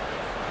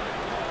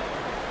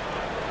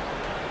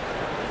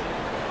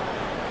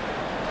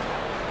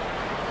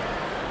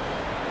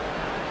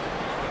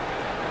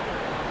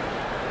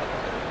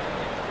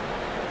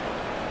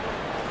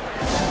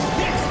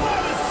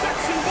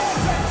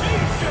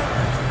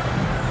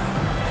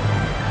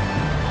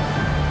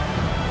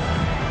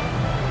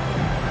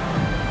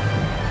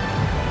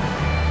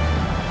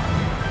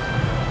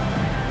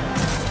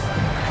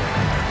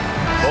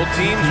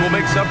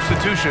 make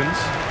substitutions.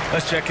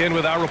 Let's check in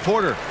with our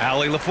reporter,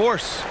 Allie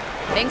LaForce.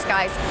 Thanks,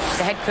 guys.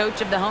 The head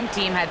coach of the home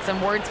team had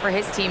some words for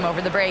his team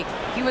over the break.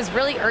 He was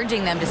really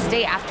urging them to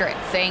stay after it,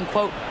 saying,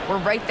 quote, "We're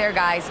right there,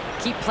 guys.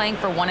 Keep playing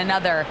for one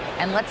another,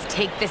 and let's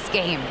take this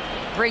game."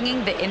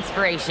 Bringing the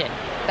inspiration.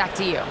 Back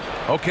to you.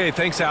 Okay,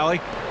 thanks, Allie.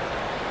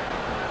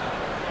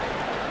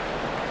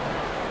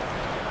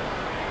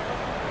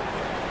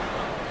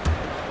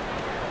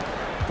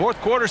 Fourth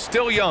quarter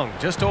still young,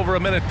 just over a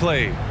minute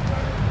played.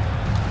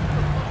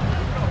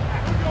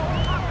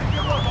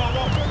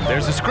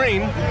 There's a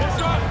screen.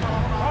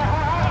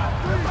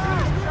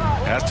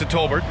 Pass to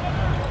Tolbert.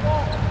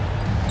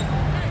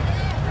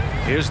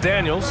 Here's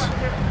Daniels.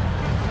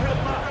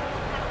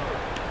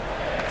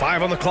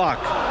 5 on the clock.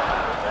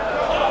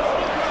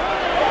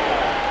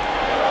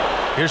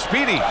 Here's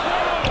Speedy.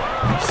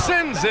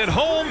 Sends it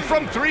home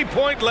from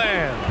three-point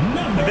land.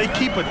 And they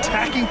keep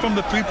attacking from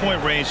the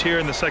three-point range here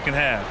in the second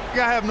half.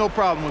 Yeah, I have no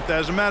problem with that.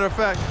 As a matter of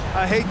fact,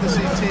 I hate to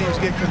see teams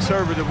get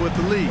conservative with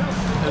the lead.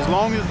 As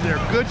long as they're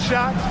good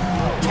shots,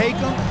 take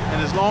them,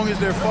 and as long as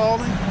they're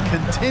falling,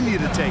 continue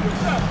to take them.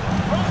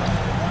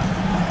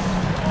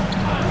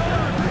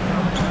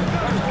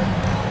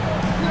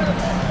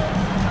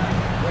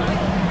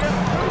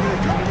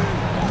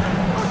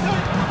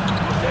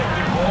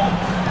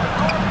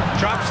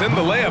 Drops in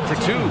the layup for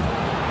 2.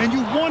 And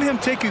you want him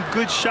taking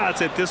good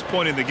shots at this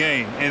point in the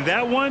game, and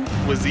that one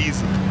was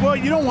easy. Well,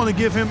 you don't want to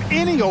give him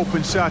any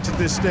open shots at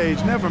this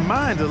stage. Never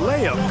mind a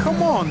layup.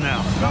 Come on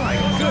now. My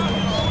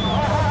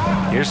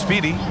goodness. Here's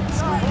Speedy.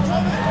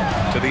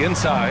 To the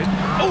inside.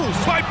 Oh,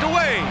 swiped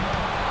away.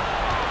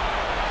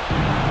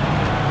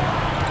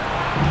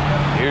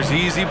 Here's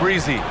Easy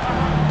Breezy.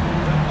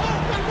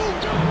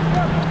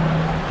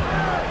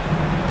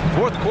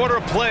 Fourth quarter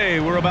of play.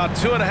 We're about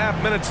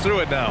 2.5 minutes through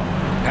it now.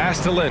 Pass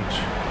to Lynch.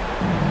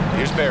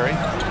 Here's Barry.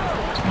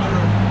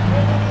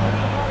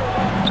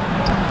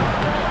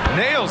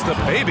 Nails the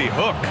baby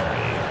hook.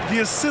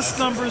 The assist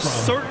numbers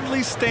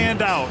certainly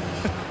stand out.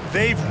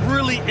 They've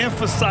really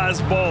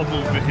emphasized ball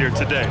movement here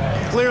today.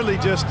 Clearly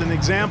just an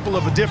example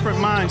of a different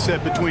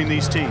mindset between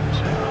these teams.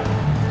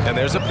 And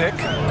there's a pick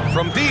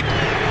from deep.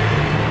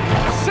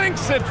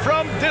 Sinks it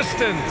from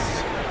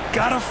distance.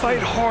 Gotta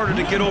fight harder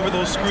to get over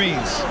those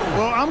screens.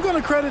 Well, I'm going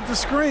to credit the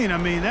screen. I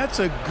mean, that's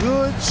a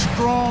good,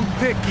 strong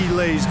pick he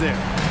lays there.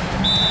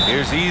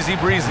 Here's Easy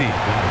Breezy.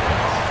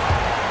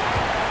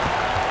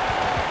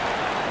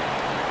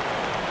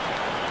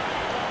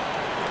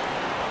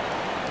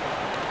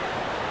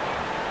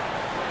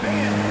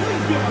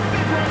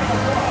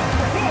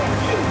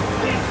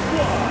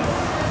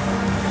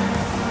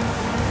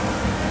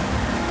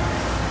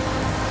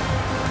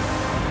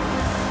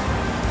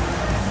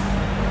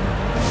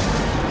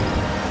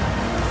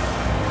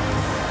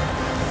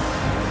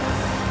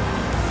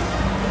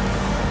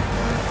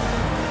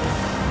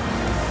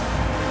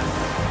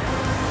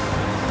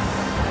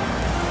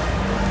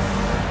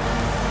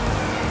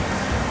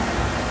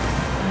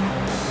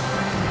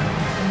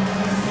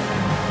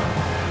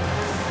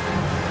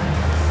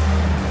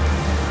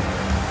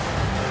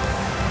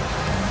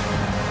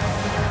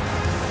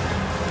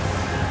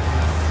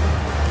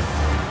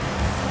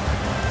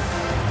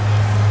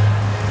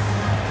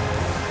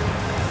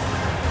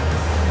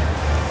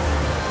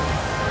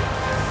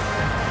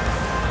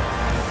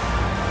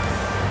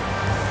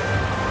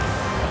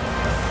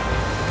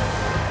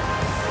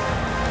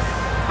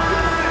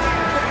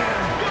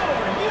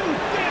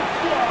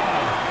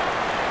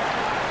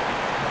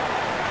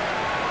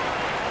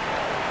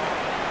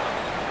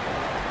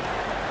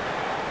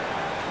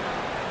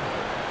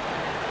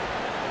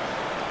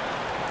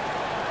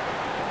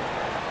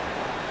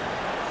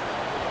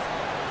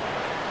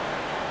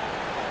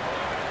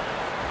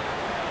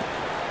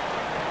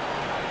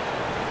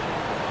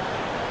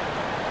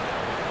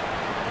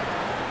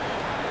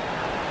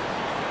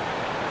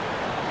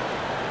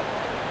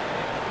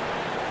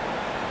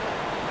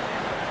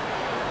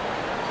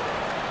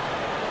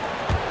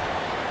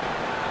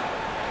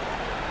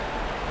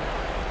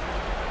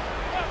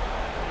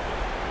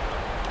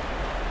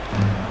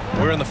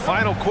 We're in the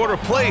final quarter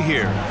play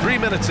here. 3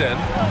 minutes in.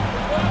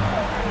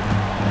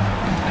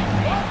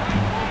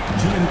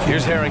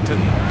 Here's Harrington.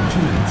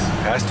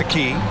 Pass to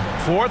Key.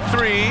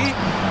 4-3.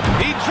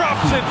 He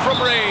drops it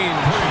from range.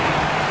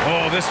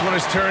 Oh, this one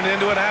has turned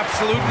into an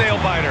absolute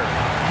nail-biter.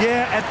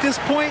 Yeah, at this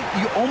point,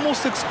 you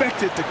almost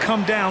expect it to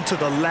come down to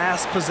the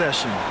last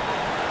possession.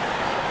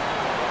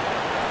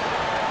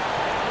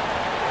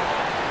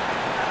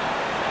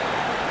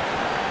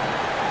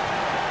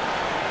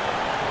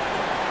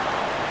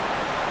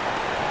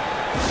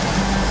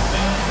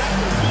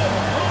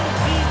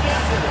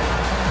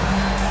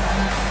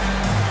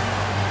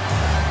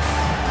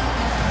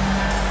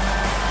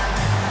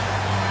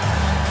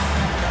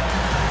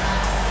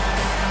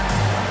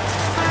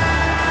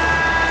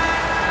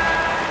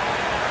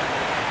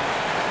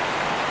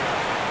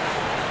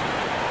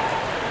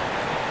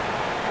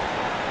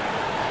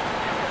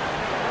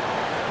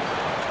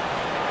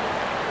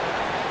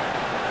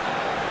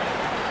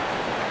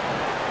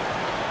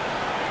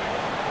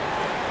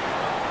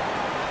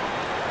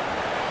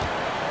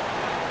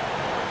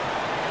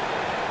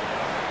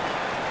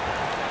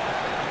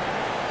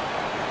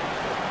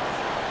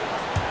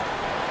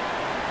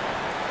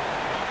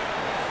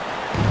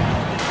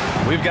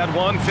 We've got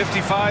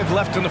 1:55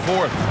 left in the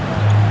fourth.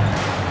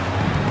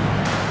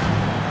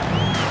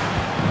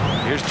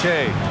 Here's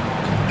Che.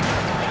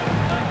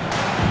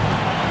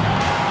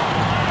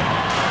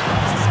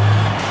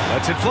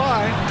 Lets it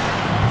fly.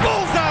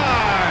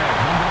 Bullseye!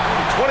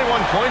 21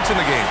 points in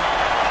the game.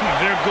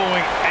 They're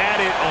going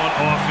at it on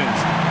offense.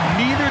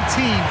 Neither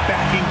team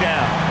backing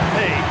down.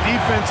 Hey,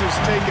 defense is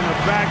taking a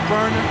back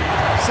burner,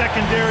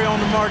 secondary on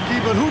the marquee,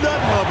 but who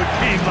doesn't love a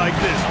game like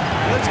this?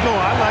 Let's go.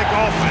 I like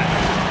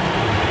offense.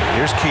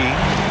 Here's Key.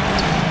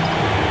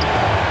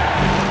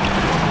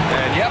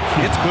 And yep,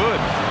 it's good.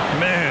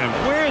 Man,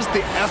 where's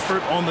the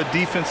effort on the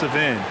defensive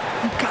end?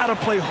 You gotta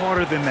play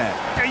harder than that.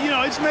 You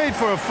know, it's made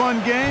for a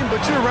fun game,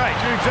 but you're right.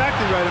 You're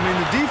exactly right. I mean,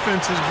 the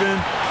defense has been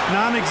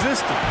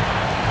non-existent.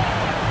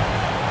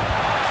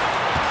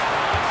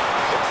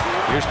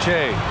 Here's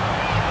Che.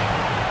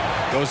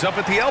 Goes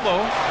up at the elbow,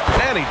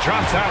 and he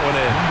drops that one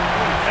in.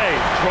 Hey,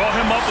 draw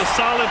him up a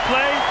solid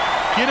play,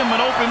 get him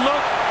an open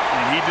look,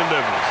 and he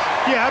delivers.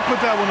 Yeah, I put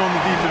that one on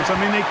the defense. I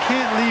mean, they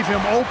can't leave him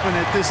open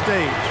at this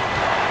stage.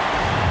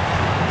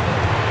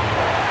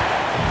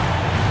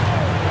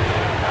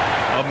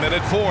 A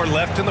minute 4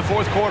 left in the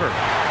fourth quarter.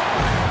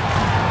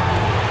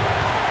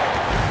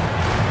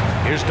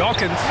 Here's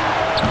Dawkins.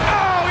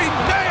 Oh, he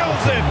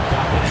nails it!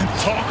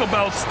 Talk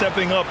about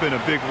stepping up in a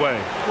big way.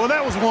 Well,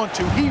 that was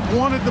 1-2. He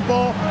wanted the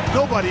ball.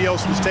 Nobody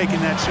else was taking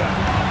that shot.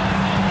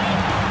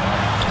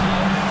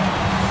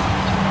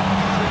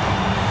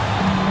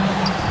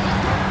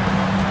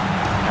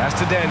 Pass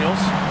to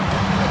Daniels.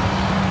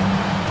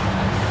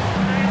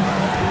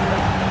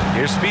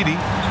 Here's Speedy.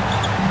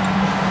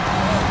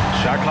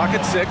 Shot clock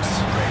at 6.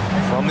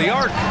 From the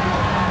arc.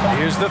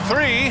 Here's the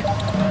 3.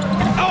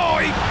 Oh,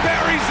 he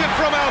buries it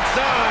from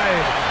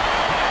outside.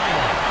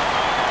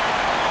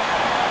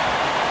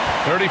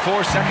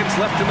 34 seconds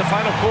left in the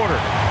final quarter.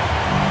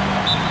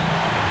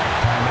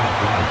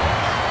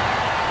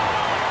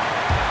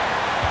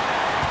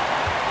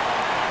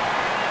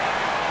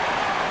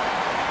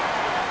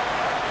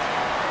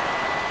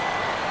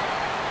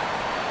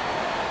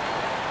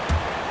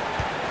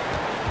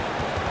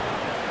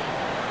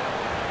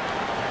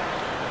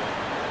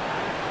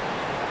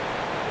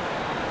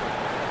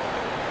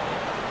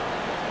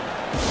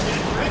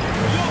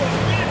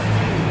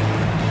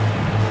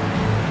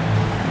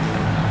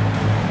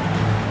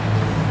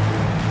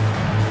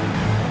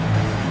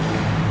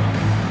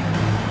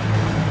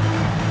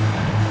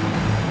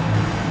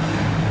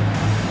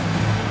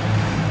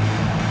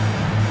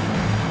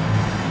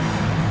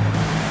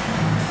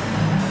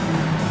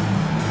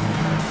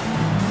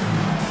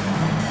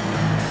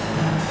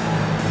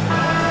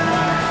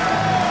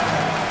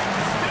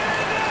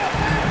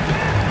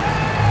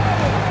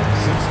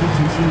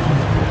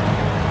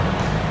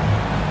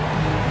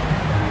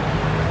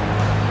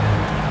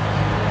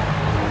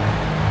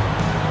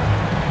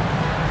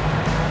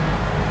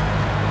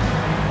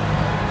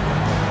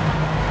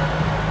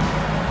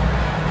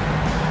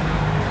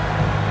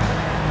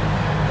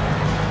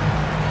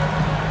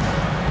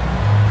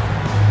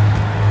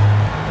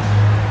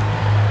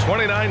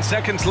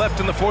 Seconds left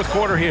in the fourth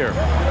quarter here.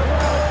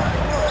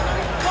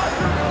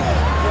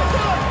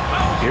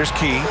 Here's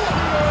Key.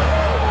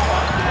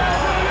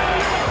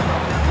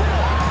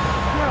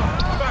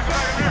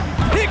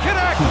 He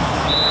connects!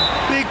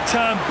 Big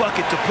time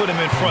bucket to put him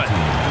in front.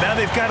 Now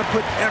they've got to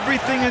put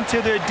everything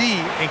into their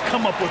D and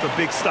come up with a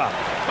big stop.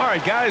 All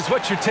right, guys,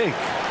 what's your take?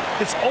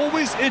 It's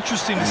always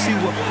interesting to see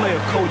what play a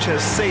coach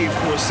has saved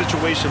for a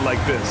situation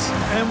like this.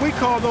 And we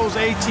call those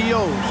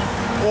ATOs.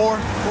 Or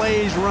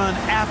plays run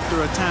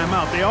after a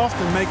timeout. They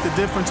often make the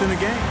difference in a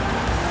game.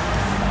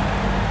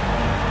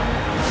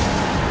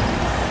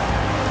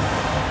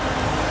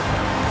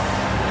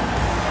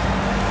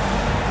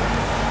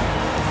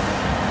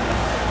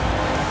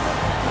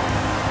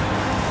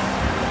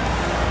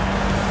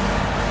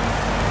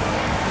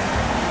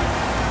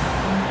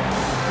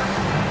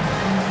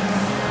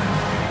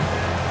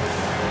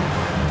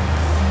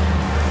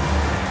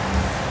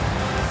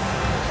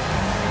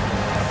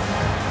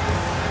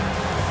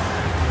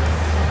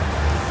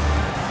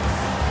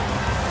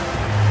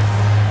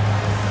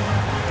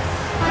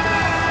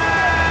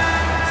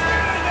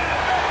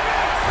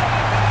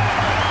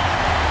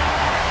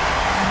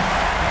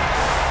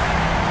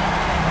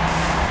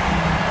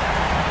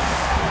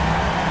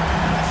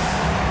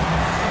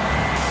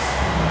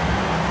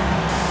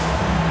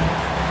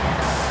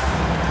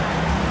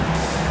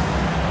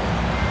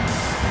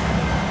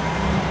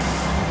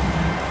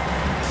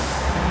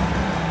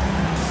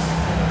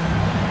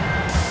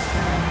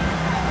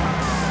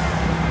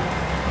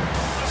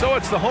 So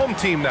it's the home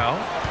team now.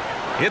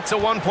 It's a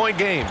one-point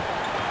game.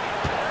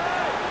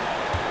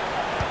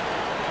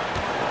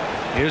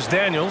 Here's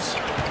Daniels.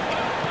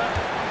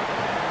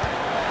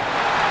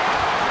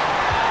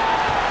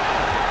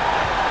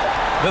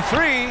 The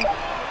 3.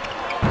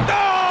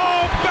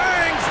 Oh,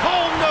 bangs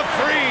home the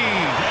 3.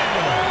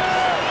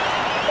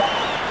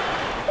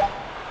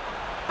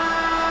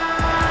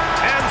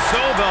 And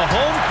so the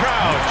home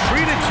crowd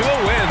treated to a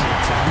win.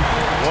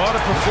 What What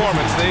a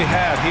performance they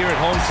had here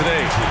at home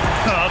today.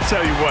 I'll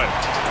tell you what,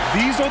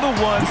 these are the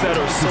ones that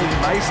are so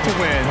nice to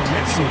win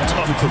and so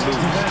tough to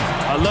lose.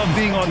 I love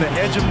being on the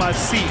edge of my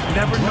seat,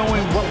 never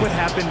knowing what would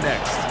happen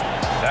next.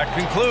 That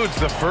concludes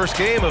the first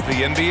game of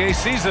the NBA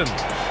season.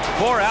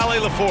 For Allie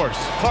LaForce,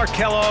 Clark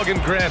Kellogg,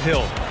 and Grant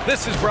Hill,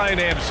 this is Brian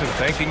Anderson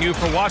thanking you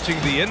for watching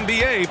the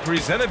NBA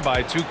presented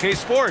by 2K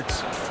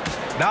Sports.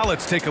 Now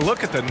let's take a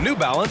look at the New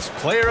Balance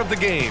Player of the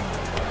Game.